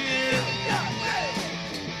mail's here!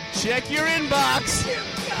 Check your inbox!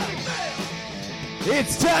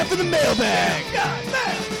 It's time for the mailbag!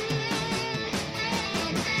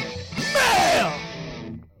 Mail!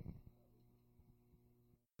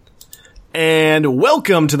 And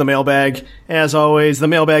welcome to the mailbag. As always, the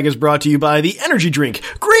mailbag is brought to you by the energy drink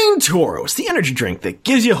Green Tauros, the energy drink that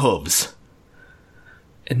gives you hooves.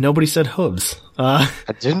 And nobody said hooves. I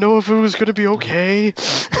didn't know if it was going to be okay.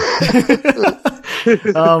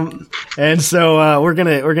 And so we're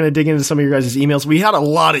gonna dig into some of your guys' emails. We had a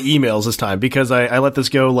lot of emails this time because I let this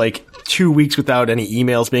go like 2 weeks without any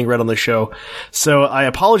emails being read on the show. So I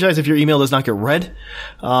apologize if your email does not get read.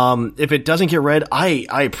 If it doesn't get read,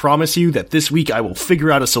 I promise you that this week I will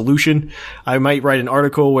figure out a solution. I might write an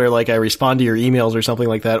article where like I respond to your emails or something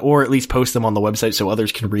like that, or at least post them on the website so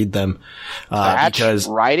others can read them. Because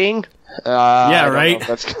writing? Yeah, right.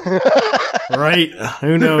 Right.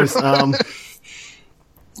 Who knows?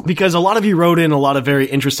 Because a lot of you wrote in a lot of very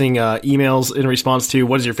interesting emails in response to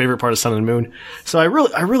what is your favorite part of Sun and Moon. So I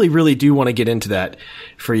really do want to get into that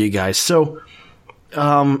for you guys. So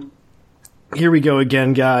here we go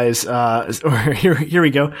again, guys. Here we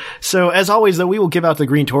go. So as always, though, we will give out the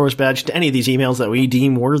Green Tauros badge to any of these emails that we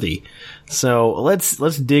deem worthy. So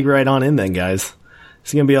let's dig right on in then, guys.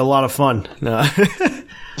 It's gonna be a lot of fun.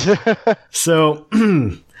 So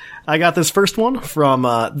I got this first one from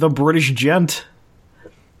the British Gent.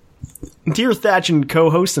 Dear Thatch and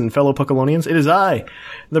co-hosts and fellow Puckalonians, it is I,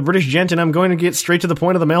 the British Gent, and I'm going to get straight to the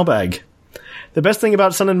point of the mailbag. The best thing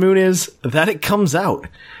about Sun and Moon is that it comes out.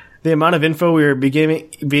 The amount of info we are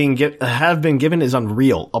have been given is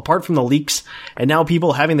unreal. Apart from the leaks, and now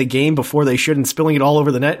people having the game before they should and spilling it all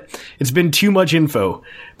over the net, it's been too much info.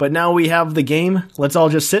 But now we have the game, let's all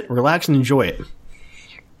just sit, relax, and enjoy it.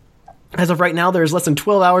 As of right now, there is less than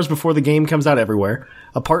 12 hours before the game comes out everywhere,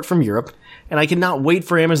 apart from Europe, and I cannot wait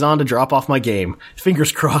for Amazon to drop off my game.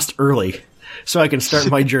 Fingers crossed early, so I can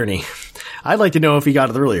start my journey. I'd like to know if he got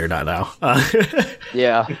it early or not now.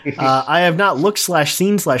 Yeah. I have not looked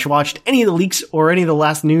 /seen/watched any of the leaks or any of the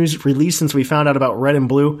last news released since we found out about Red and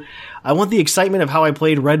Blue. I want the excitement of how I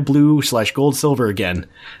played Red, Blue /Gold, Silver again.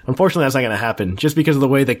 Unfortunately, that's not going to happen, just because of the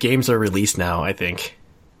way that games are released now, I think.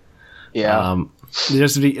 Yeah.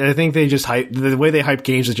 I think they just the way they hype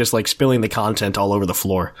games is just like spilling the content all over the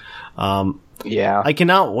floor. Yeah. I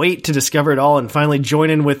cannot wait to discover it all and finally join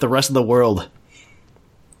in with the rest of the world.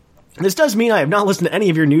 This does mean I have not listened to any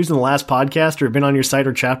of your news in the last podcast or been on your site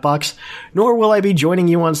or chat box, nor will I be joining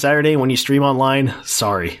you on Saturday when you stream online.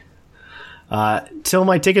 Sorry. Till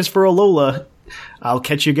my tickets for Alola, I'll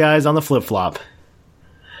catch you guys on the flip-flop.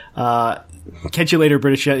 Catch you later,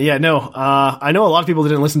 British. Yeah, no, I know a lot of people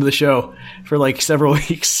didn't listen to the show for like several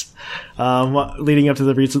weeks leading up to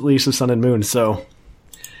the release of Sun and Moon, so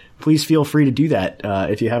please feel free to do that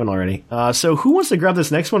if you haven't already. So who wants to grab this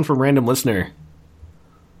next one from Random Listener?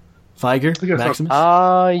 Viger? Maximus?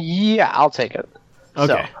 Yeah, I'll take it.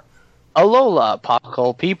 Okay. So, Alola,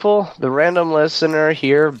 Popcle people, the Random Listener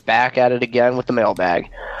here, back at it again with the mailbag.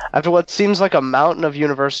 After what seems like a mountain of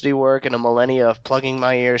university work and a millennia of plugging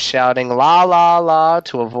my ears shouting la la la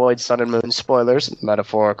to avoid Sun and Moon spoilers,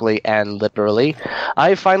 metaphorically and literally,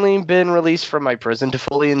 I've finally been released from my prison to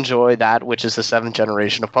fully enjoy that which is the 7th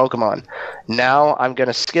generation of Pokemon. Now I'm going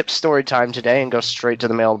to skip story time today and go straight to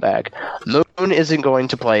the mailbag. Moon isn't going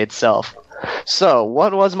to play itself. So,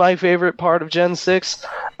 what was my favorite part of Gen 6?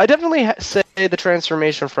 I definitely say the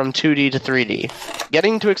transformation from 2D to 3D.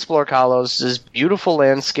 Getting to explore Kalos' beautiful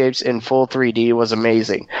landscapes in full 3D was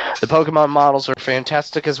amazing. The Pokemon models were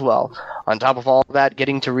fantastic as well. On top of all that,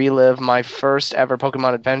 getting to relive my first ever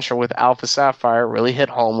Pokemon adventure with Alpha Sapphire really hit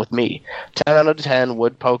home with me. 10 out of 10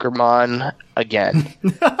 would Pokemon again.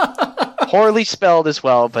 Poorly spelled as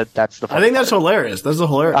well, but that's the fun I think part. that's hilarious. That's a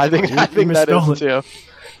hilarious. I think that is too.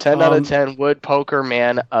 10 out of 10 would Poker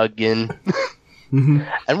Man again.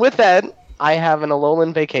 And with that, I have an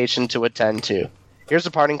Alolan vacation to attend to. Here's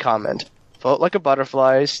a parting comment. Float like a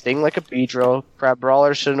butterfly, sting like a Beedrill,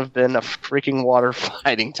 Crabrawler shouldn't have been a freaking water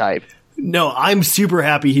fighting type. No, I'm super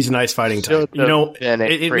happy he's an ice fighting type. You know,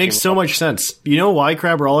 it makes so much sense. You know why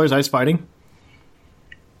Crabrawler is ice fighting?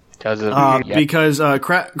 Because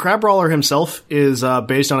Crabrawler himself is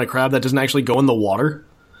based on a crab that doesn't actually go in the water.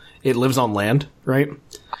 It lives on land, right?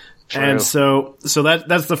 True. And so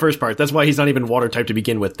that's the first part. That's why he's not even water type to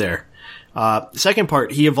begin with there. Second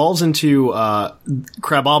part, he evolves into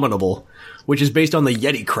Crabominable, which is based on the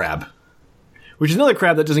Yeti crab, which is another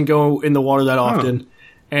crab that doesn't go in the water that often.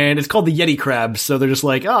 And it's called the Yeti crab, so they're just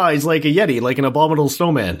like, he's like a Yeti, like an abominable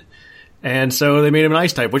snowman. And so they made him an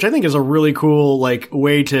ice type, which I think is a really cool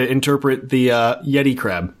way to interpret the Yeti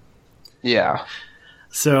crab. Yeah.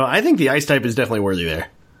 So I think the ice type is definitely worthy there.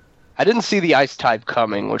 I didn't see the ice type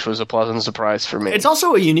coming, which was a pleasant surprise for me. It's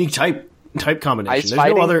also a unique type combination.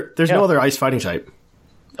 There's no other ice fighting type.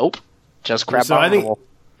 Nope. Just crab. So I think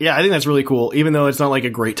that's really cool, even though it's not like a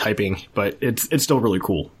great typing, but it's still really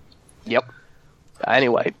cool. Yep.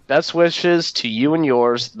 Anyway, best wishes to you and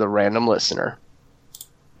yours, the Random Listener.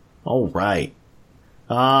 All right.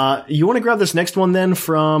 You want to grab this next one then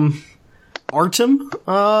from Artem,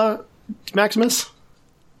 Maximus?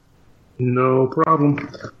 No problem.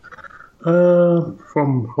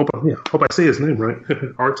 Hope I say his name right.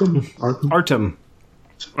 Artem.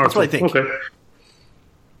 That's what I think. Okay.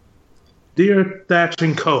 Dear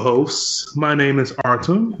Thatching co-hosts, my name is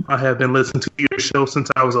Artem. I have been listening to your show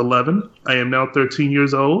since I was 11. I am now 13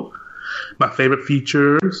 years old. My favorite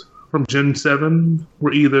features from Gen 7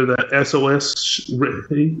 were either the SOS,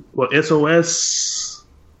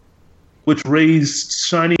 which raised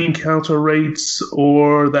shiny encounter rates,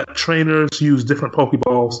 or that trainers use different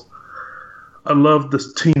Pokeballs. I love the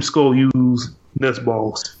Team Skull use Nest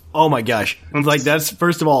Balls. Oh my gosh. That's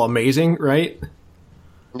first of all amazing, right?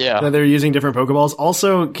 Yeah. That they're using different Pokeballs.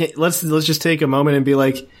 Also, let's just take a moment and be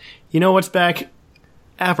like, you know what's back?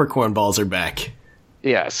 Apricorn balls are back.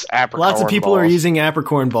 Yes, Apricorn Lots of people balls are using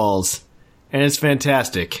Apricorn balls, and it's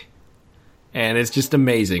fantastic. And it's just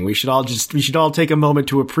amazing. We should all take a moment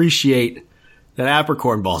to appreciate that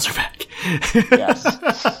Apricorn balls are back.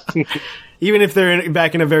 Yes. Even if they're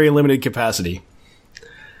back in a very limited capacity.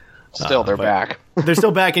 Still, they're back. They're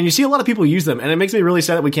still back, and you see a lot of people use them, and it makes me really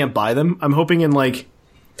sad that we can't buy them. I'm hoping in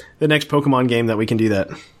the next Pokemon game that we can do that.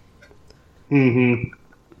 Mm-hmm.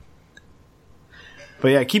 But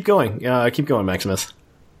yeah, keep going. Keep going, Maximus.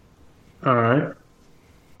 All right.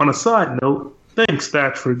 On a side note, thanks,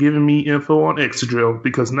 Thatch, for giving me info on Excadrill,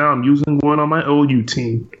 because now I'm using one on my OU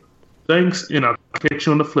team. Thanks, and I'll catch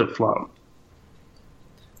you on the flip-flop.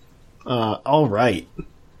 All right.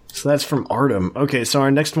 So that's from Artem. Okay, so our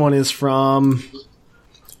next one is from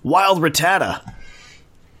Wild Rattata.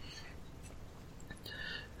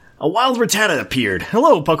 A Wild Rattata appeared.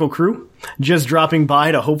 Hello, Puckle Crew. Just dropping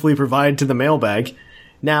by to hopefully provide to the mailbag.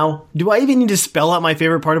 Now, do I even need to spell out my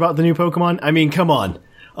favorite part about the new Pokemon? I mean, come on.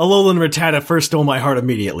 Alolan Rattata first stole my heart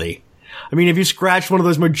immediately. I mean, if you scratched one of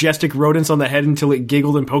those majestic rodents on the head until it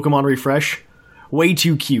giggled in Pokemon Refresh, way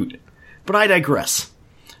too cute. But I digress.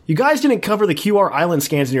 You guys didn't cover the QR Island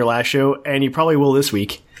scans in your last show, and you probably will this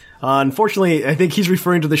week. Unfortunately, I think he's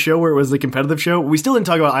referring to the show where it was the competitive show. We still didn't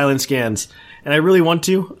talk about Island scans, and I really want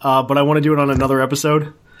to, but I want to do it on another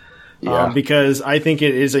episode. Because I think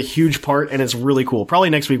it is a huge part, and it's really cool. Probably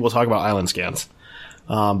next week we'll talk about Island scans.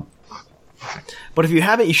 But if you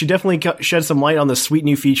haven't, you should definitely shed some light on this sweet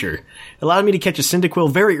new feature. It allowed me to catch a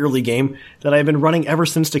Cyndaquil very early game that I've been running ever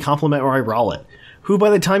since to complement my Rowlet, who by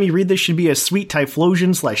the time you read this should be a sweet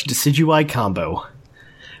Typhlosion/Decidueye combo.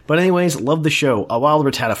 But anyways, love the show. A Wild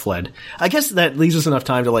Rattata fled. I guess that leaves us enough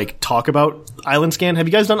time to talk about Island Scan. Have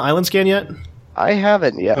you guys done Island Scan yet? I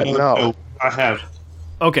haven't yet, no. I have.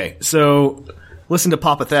 Okay, so listen to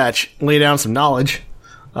Papa Thatch lay down some knowledge.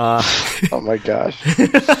 Oh my gosh.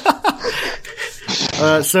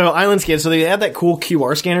 So Island Scan, so they have that cool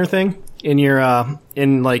QR scanner thing in your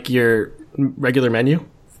your regular menu.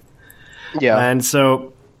 Yeah. And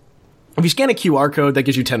so if you scan a QR code, that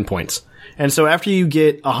gives you 10 points. And so after you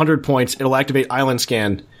get 100 points, it'll activate Island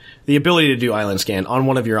Scan, the ability to do Island Scan on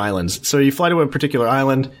one of your islands. So you fly to a particular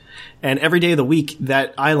island, and every day of the week,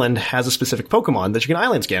 that island has a specific Pokemon that you can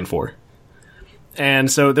Island Scan for. And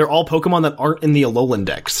so they're all Pokemon that aren't in the Alolan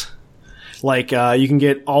Dex. You can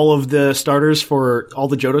get all of the starters for all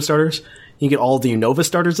the Johto starters. You can get all of the Unova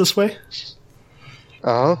starters this way.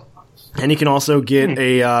 Uh-huh. And you can also get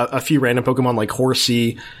a few random Pokemon like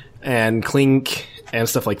Horsea and Klink and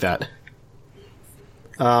stuff like that.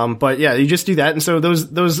 But yeah, you just do that. And so those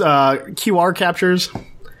QR captures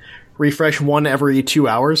refresh one every 2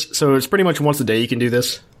 hours. So it's pretty much once a day you can do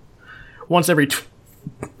this. Once every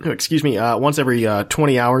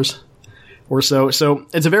 20 hours or so. So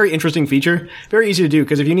it's a very interesting feature. Very easy to do,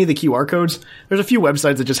 because if you need the QR codes, there's a few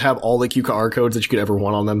websites that just have all the QR codes that you could ever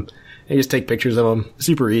want on them. And you just take pictures of them.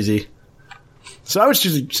 Super easy. So I would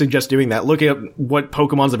suggest doing that. Look up what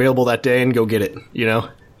Pokemon's available that day and go get it, you know?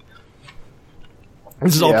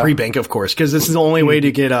 This is all pre-bank, of course, because this is the only way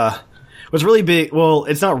to get what's really big. Well,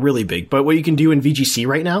 it's not really big, but what you can do in VGC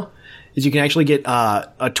right now is you can actually get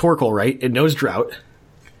a Torkoal, right? It knows Drought.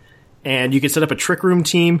 And you can set up a Trick Room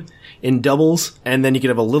team in doubles, and then you can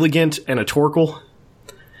have a Lilligant and a Torkoal.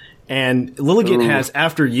 And Lilligant has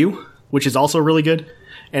After You, which is also really good,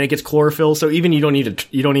 and it gets Chlorophyll. So even you don't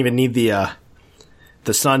even need the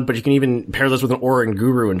Sun, but you can even pair this with an Aura and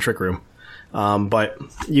Guru and Trick Room. But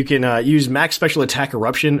you can use Max Special Attack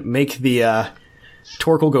Eruption, make the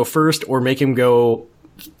Torkoal go first, or make him go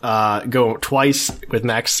twice with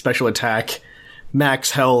Max Special Attack, Max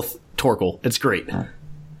Health, Torkoal. It's great.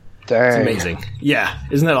 Dang. It's amazing. Yeah,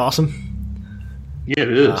 isn't that awesome? Yeah,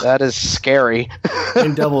 it is. That is scary.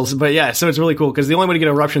 In doubles, but yeah, so it's really cool, because the only way to get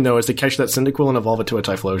Eruption, though, is to catch that Cyndaquil and evolve it to a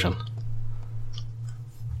Typhlosion.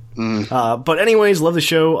 But anyways, love the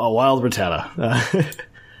show. A Wild Rattata.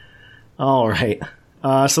 All right.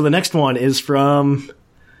 So the next one is from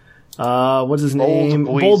what's his name?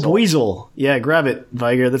 Bold Weasel. Yeah, grab it,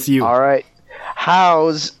 Viger. That's you. All right.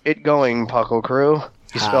 How's it going, Puckle Crew?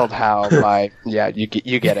 You spelled how by you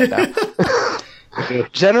get it now.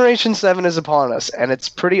 Generation 7 is upon us, and it's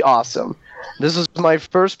pretty awesome. This was my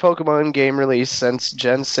first Pokemon game release since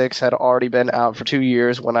Gen 6 had already been out for 2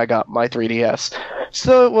 years when I got my 3DS.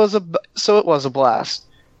 So it was a blast.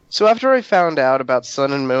 So after I found out about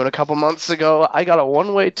Sun and Moon a couple months ago, I got a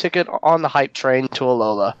one-way ticket on the hype train to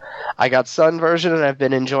Alola. I got Sun version, and I've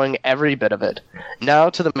been enjoying every bit of it. Now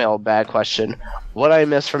to the mailbag question. What I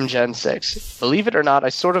miss from Gen 6. Believe it or not, I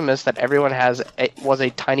sort of miss that everyone was a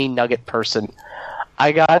tiny nugget person.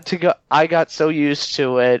 I got so used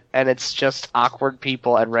to it, and it's just awkward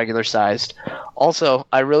people at regular sized. Also,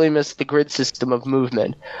 I really miss the grid system of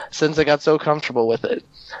movement, since I got so comfortable with it.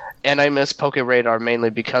 And I miss PokeRadar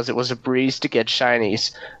mainly because it was a breeze to get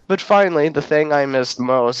shinies. But finally, the thing I missed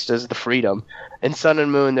most is the freedom. In Sun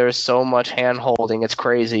and Moon, there is so much hand-holding, it's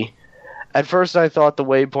crazy. At first I thought the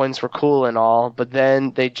waypoints were cool and all, but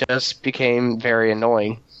then they just became very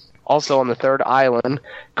annoying. Also on the third island,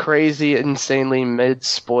 crazy, insanely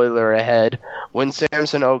mid-spoiler ahead, when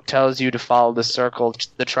Samson Oak tells you to follow the circle,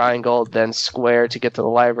 the triangle, then square to get to the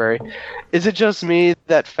library. Is it just me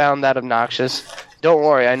that found that obnoxious? Don't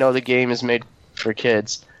worry, I know the game is made for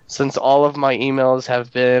kids. Since all of my emails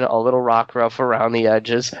have been a little rock rough around the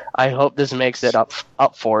edges, I hope this makes it up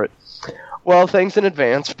for it. Well, thanks in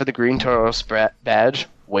advance for the Green Toros badge.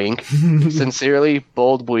 Wink. Sincerely,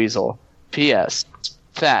 Bold Weasel. P.S.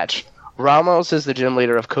 Thatch. Ramos is the gym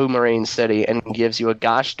leader of Coumarine City and gives you a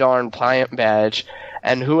gosh darn pliant badge.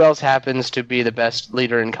 And who else happens to be the best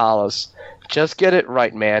leader in Kalos? Just get it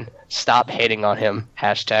right, man. Stop hating on him.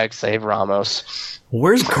 Hashtag save Ramos.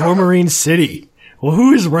 Where's Coumarine City? Well,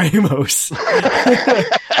 who is Ramos?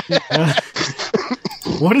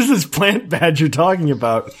 What is this plant badge you're talking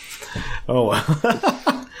about? Oh,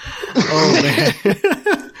 oh man.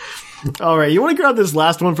 All right, you want to grab this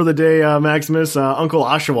last one for the day, Maximus? Uncle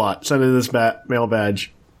Oshawott sent in this mail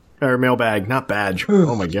badge. Or mailbag, not badge.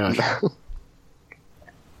 Oh my gosh.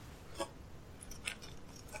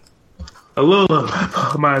 Hello,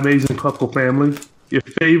 my amazing Puckle family. Your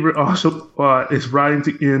favorite Oshawott is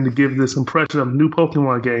writing in to give this impression of new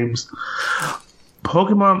Pokemon games.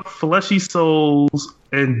 Pokemon Fleshy Souls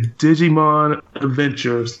and Digimon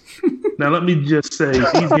Adventures. Now, let me just say,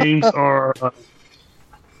 these games are...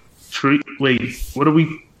 Wait,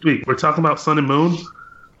 we're talking about Sun and Moon?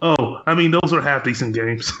 Oh, I mean, those are half-decent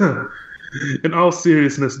games. In all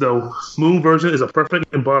seriousness, though, Moon version is a perfect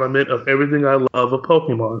embodiment of everything I love of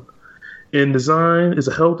Pokemon. In design, is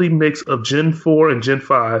a healthy mix of Gen 4 and Gen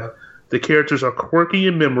 5. The characters are quirky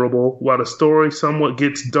and memorable, while the story somewhat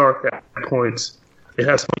gets dark at points. It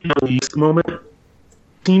has a East moment,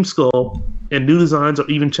 Team Skull, and new designs are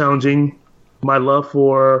even challenging my love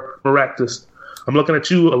for Maractus. I'm looking at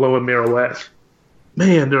you, Alolan Marowak.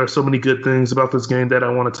 Man, there are so many good things about this game that I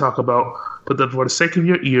want to talk about, but for the sake of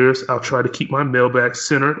your ears, I'll try to keep my mailbag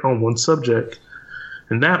centered on one subject.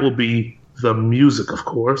 And that will be the music, of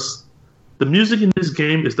course. The music in this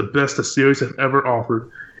game is the best the series has ever offered.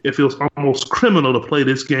 It feels almost criminal to play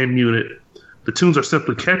this game unit. The tunes are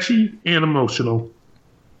simply catchy and emotional.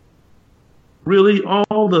 Really,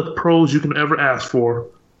 all the pros you can ever ask for.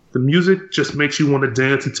 The music just makes you want to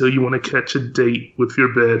dance until you want to catch a date with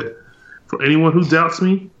your bed. For anyone who doubts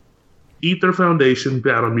me, Ether Foundation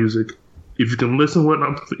battle music. If you can listen to what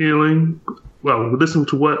I'm feeling, if you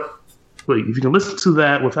can listen to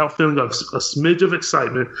that without feeling a smidge of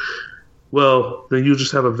excitement, well, then you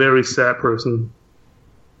just have a very sad person.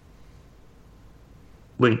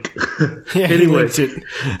 Link. Yeah, anyway,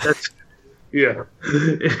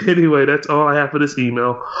 Anyway, that's all I have for this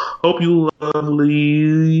email. Hope you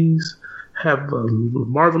lovelies have a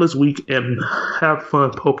marvelous week and have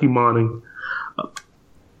fun Pokemoning.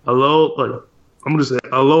 I'm going to say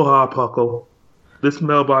aloha, Puckle. This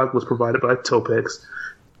mailbag was provided by Topex,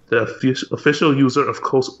 the official user of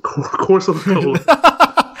Corso Code.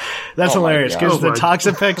 That's hilarious, because the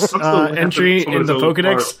Toxapex entry in the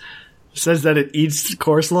Pokedex says that it eats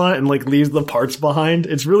Corsola and leaves the parts behind.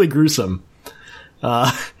 It's really gruesome.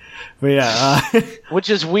 But yeah. Which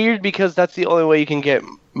is weird because that's the only way you can get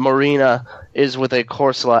Marina is with a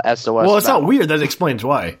Corsola SOS. Well, it's not weird. That explains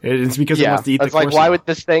why. It's because it wants to eat the Corsola. It's why would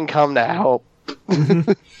this thing come to help?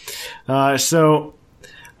 So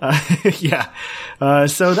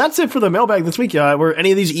that's it for the mailbag this week. Were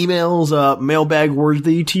any of these emails mailbag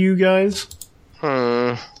worthy to you guys?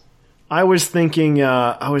 I was thinking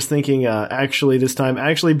actually this time,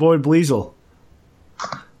 Boyd Bleasel.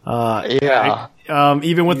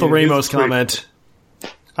 Even with the Ramos comment,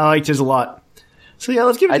 I liked his a lot. So yeah,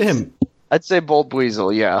 let's give it to him. I'd say Bold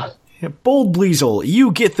Bleasel, yeah. Bold Bleasel,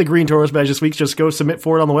 you get the Green Toros badge this week. Just go submit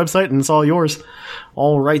for it on the website, and it's all yours.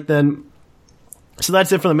 All right then. So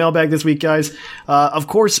that's it for the mailbag this week, guys. Of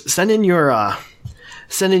course, send in your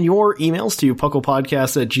emails to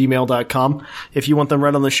pucklepodcast@gmail.com if you want them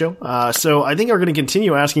read on the show. So I think we're going to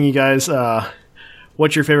continue asking you guys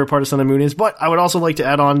what your favorite part of Sun and Moon is, but I would also like to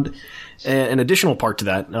add on an additional part to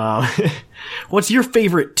that. What's your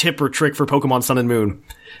favorite tip or trick for Pokemon Sun and Moon?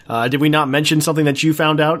 Did we not mention something that you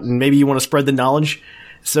found out and maybe you want to spread the knowledge?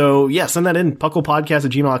 So yeah, send that in,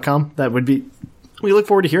 pucklepodcast@gmail.com. That would be... We look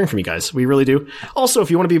forward to hearing from you guys. We really do. Also,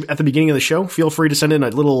 if you want to be at the beginning of the show, feel free to send in a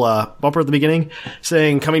little bumper at the beginning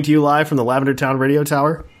saying, coming to you live from the Lavender Town Radio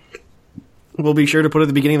Tower. We'll be sure to put it at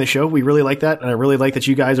the beginning of the show. We really like that, and I really like that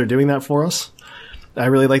you guys are doing that for us. I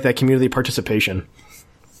really like that community participation.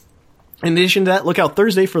 In addition to that, look out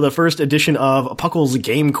Thursday for the first edition of Puckle's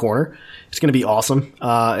Game Corner. It's going to be awesome.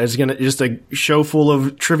 It's going to just a show full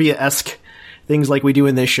of trivia-esque things like we do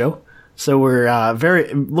in this show. So we're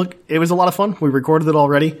it was a lot of fun. We recorded it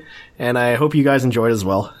already, and I hope you guys enjoyed as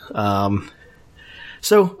well.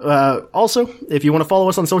 Also, if you want to follow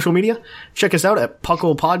us on social media, check us out at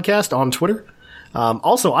Puckle Podcast on Twitter.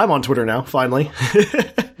 Also, I'm on Twitter now, finally.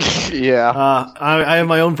 Yeah. I have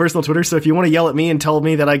my own personal Twitter, so if you want to yell at me and tell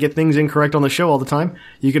me that I get things incorrect on the show all the time,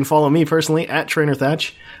 you can follow me personally at Trainer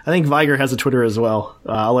Thatch. I think Viger has a Twitter as well.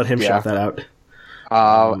 I'll let him shout that out.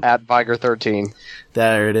 At Viger13.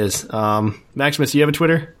 There it is. Maximus, do you have a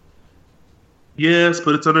Twitter? Yes,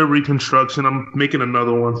 but it's under reconstruction. I'm making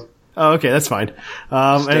another one. Oh, okay, that's fine.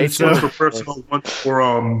 And so for personal, one for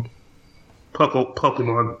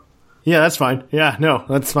Pokemon. Yeah, that's fine. Yeah, no,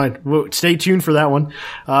 that's fine. Stay tuned for that one.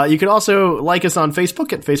 You can also like us on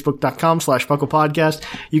Facebook at facebook.com/PucklePodcast.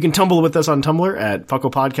 You can tumble with us on Tumblr at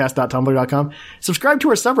pucklepodcast.tumblr.com. Subscribe to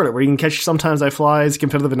our subreddit where you can catch Sometimes I Fly's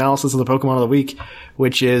competitive analysis of the Pokemon of the week,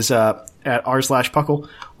 which is at r/Puckle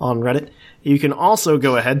on Reddit. You can also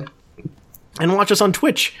go ahead and watch us on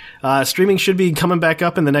Twitch. Streaming should be coming back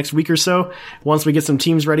up in the next week or so once we get some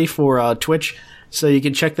teams ready for Twitch. So you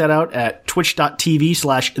can check that out at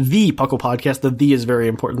twitch.tv/thepucklepodcast. The "the" is very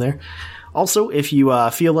important there. Also, if you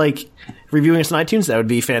feel like reviewing us on iTunes, that would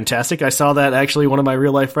be fantastic. I saw that actually one of my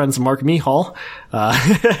real-life friends, Mark Mihal,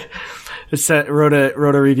 wrote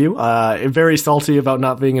a review. Very salty about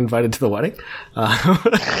not being invited to the wedding.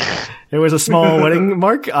 It was a small wedding,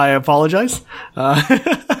 Mark. I apologize.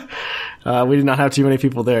 We did not have too many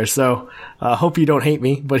people there, so hope you don't hate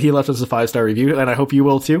me, but he left us a 5-star review, and I hope you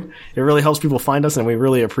will too. It really helps people find us, and we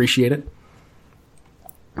really appreciate it.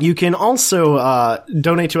 You can also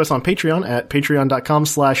donate to us on Patreon at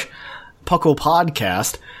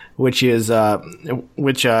patreon.com/PucklePodcast, which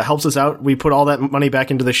helps us out. We put all that money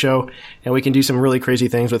back into the show, and we can do some really crazy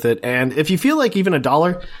things with it. And if you feel like even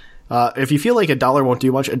 $1, if you feel like $1 won't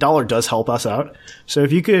do much, $1 does help us out. So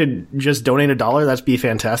if you could just donate $1, that'd be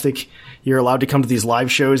fantastic. You're allowed to come to these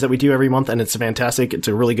live shows that we do every month, and it's fantastic. It's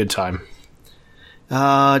a really good time.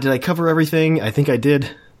 Did I cover everything? I think I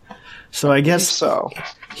did. So I guess so.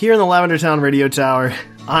 Here in the Lavender Town Radio Tower,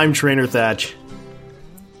 I'm Trainer Thatch.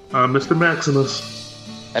 I'm Mr. Maximus.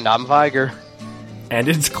 And I'm Viger. And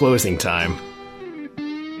it's closing time.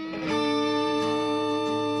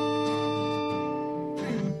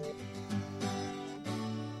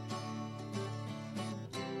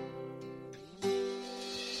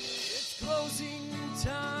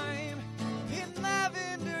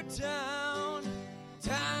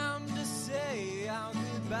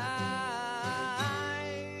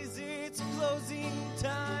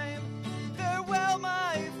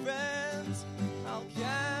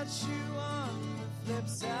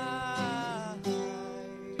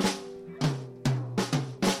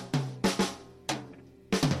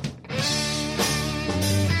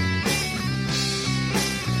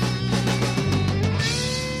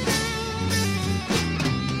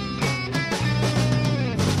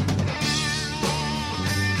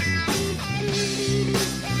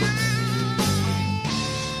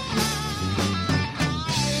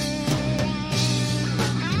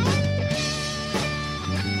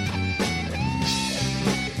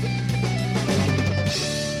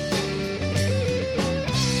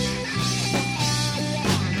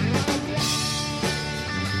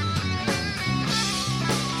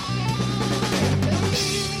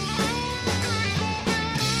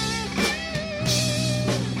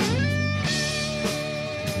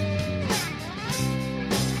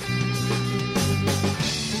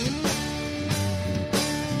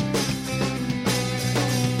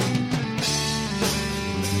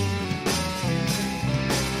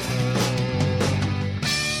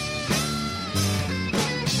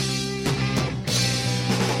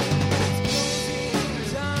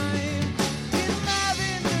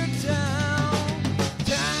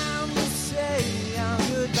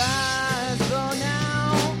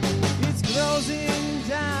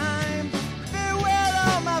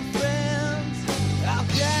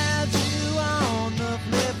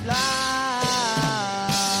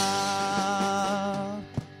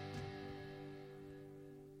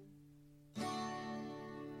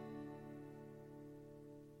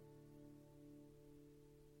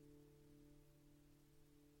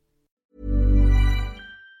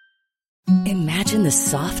 Imagine the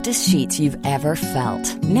softest sheets you've ever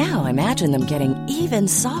felt. Now imagine them getting even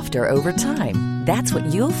softer over time. That's what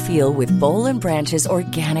you'll feel with Boll & Branch's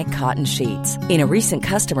organic cotton sheets. In a recent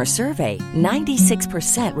customer survey,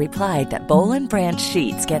 96% replied that Boll & Branch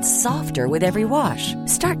sheets get softer with every wash.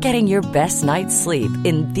 Start getting your best night's sleep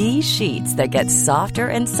in these sheets that get softer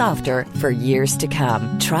and softer for years to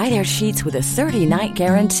come. Try their sheets with a 30-night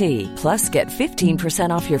guarantee. Plus, get 15%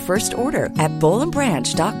 off your first order at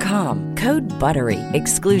BollandBranch.com. Code BUTTERY.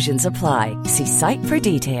 Exclusions apply. See site for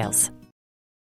details.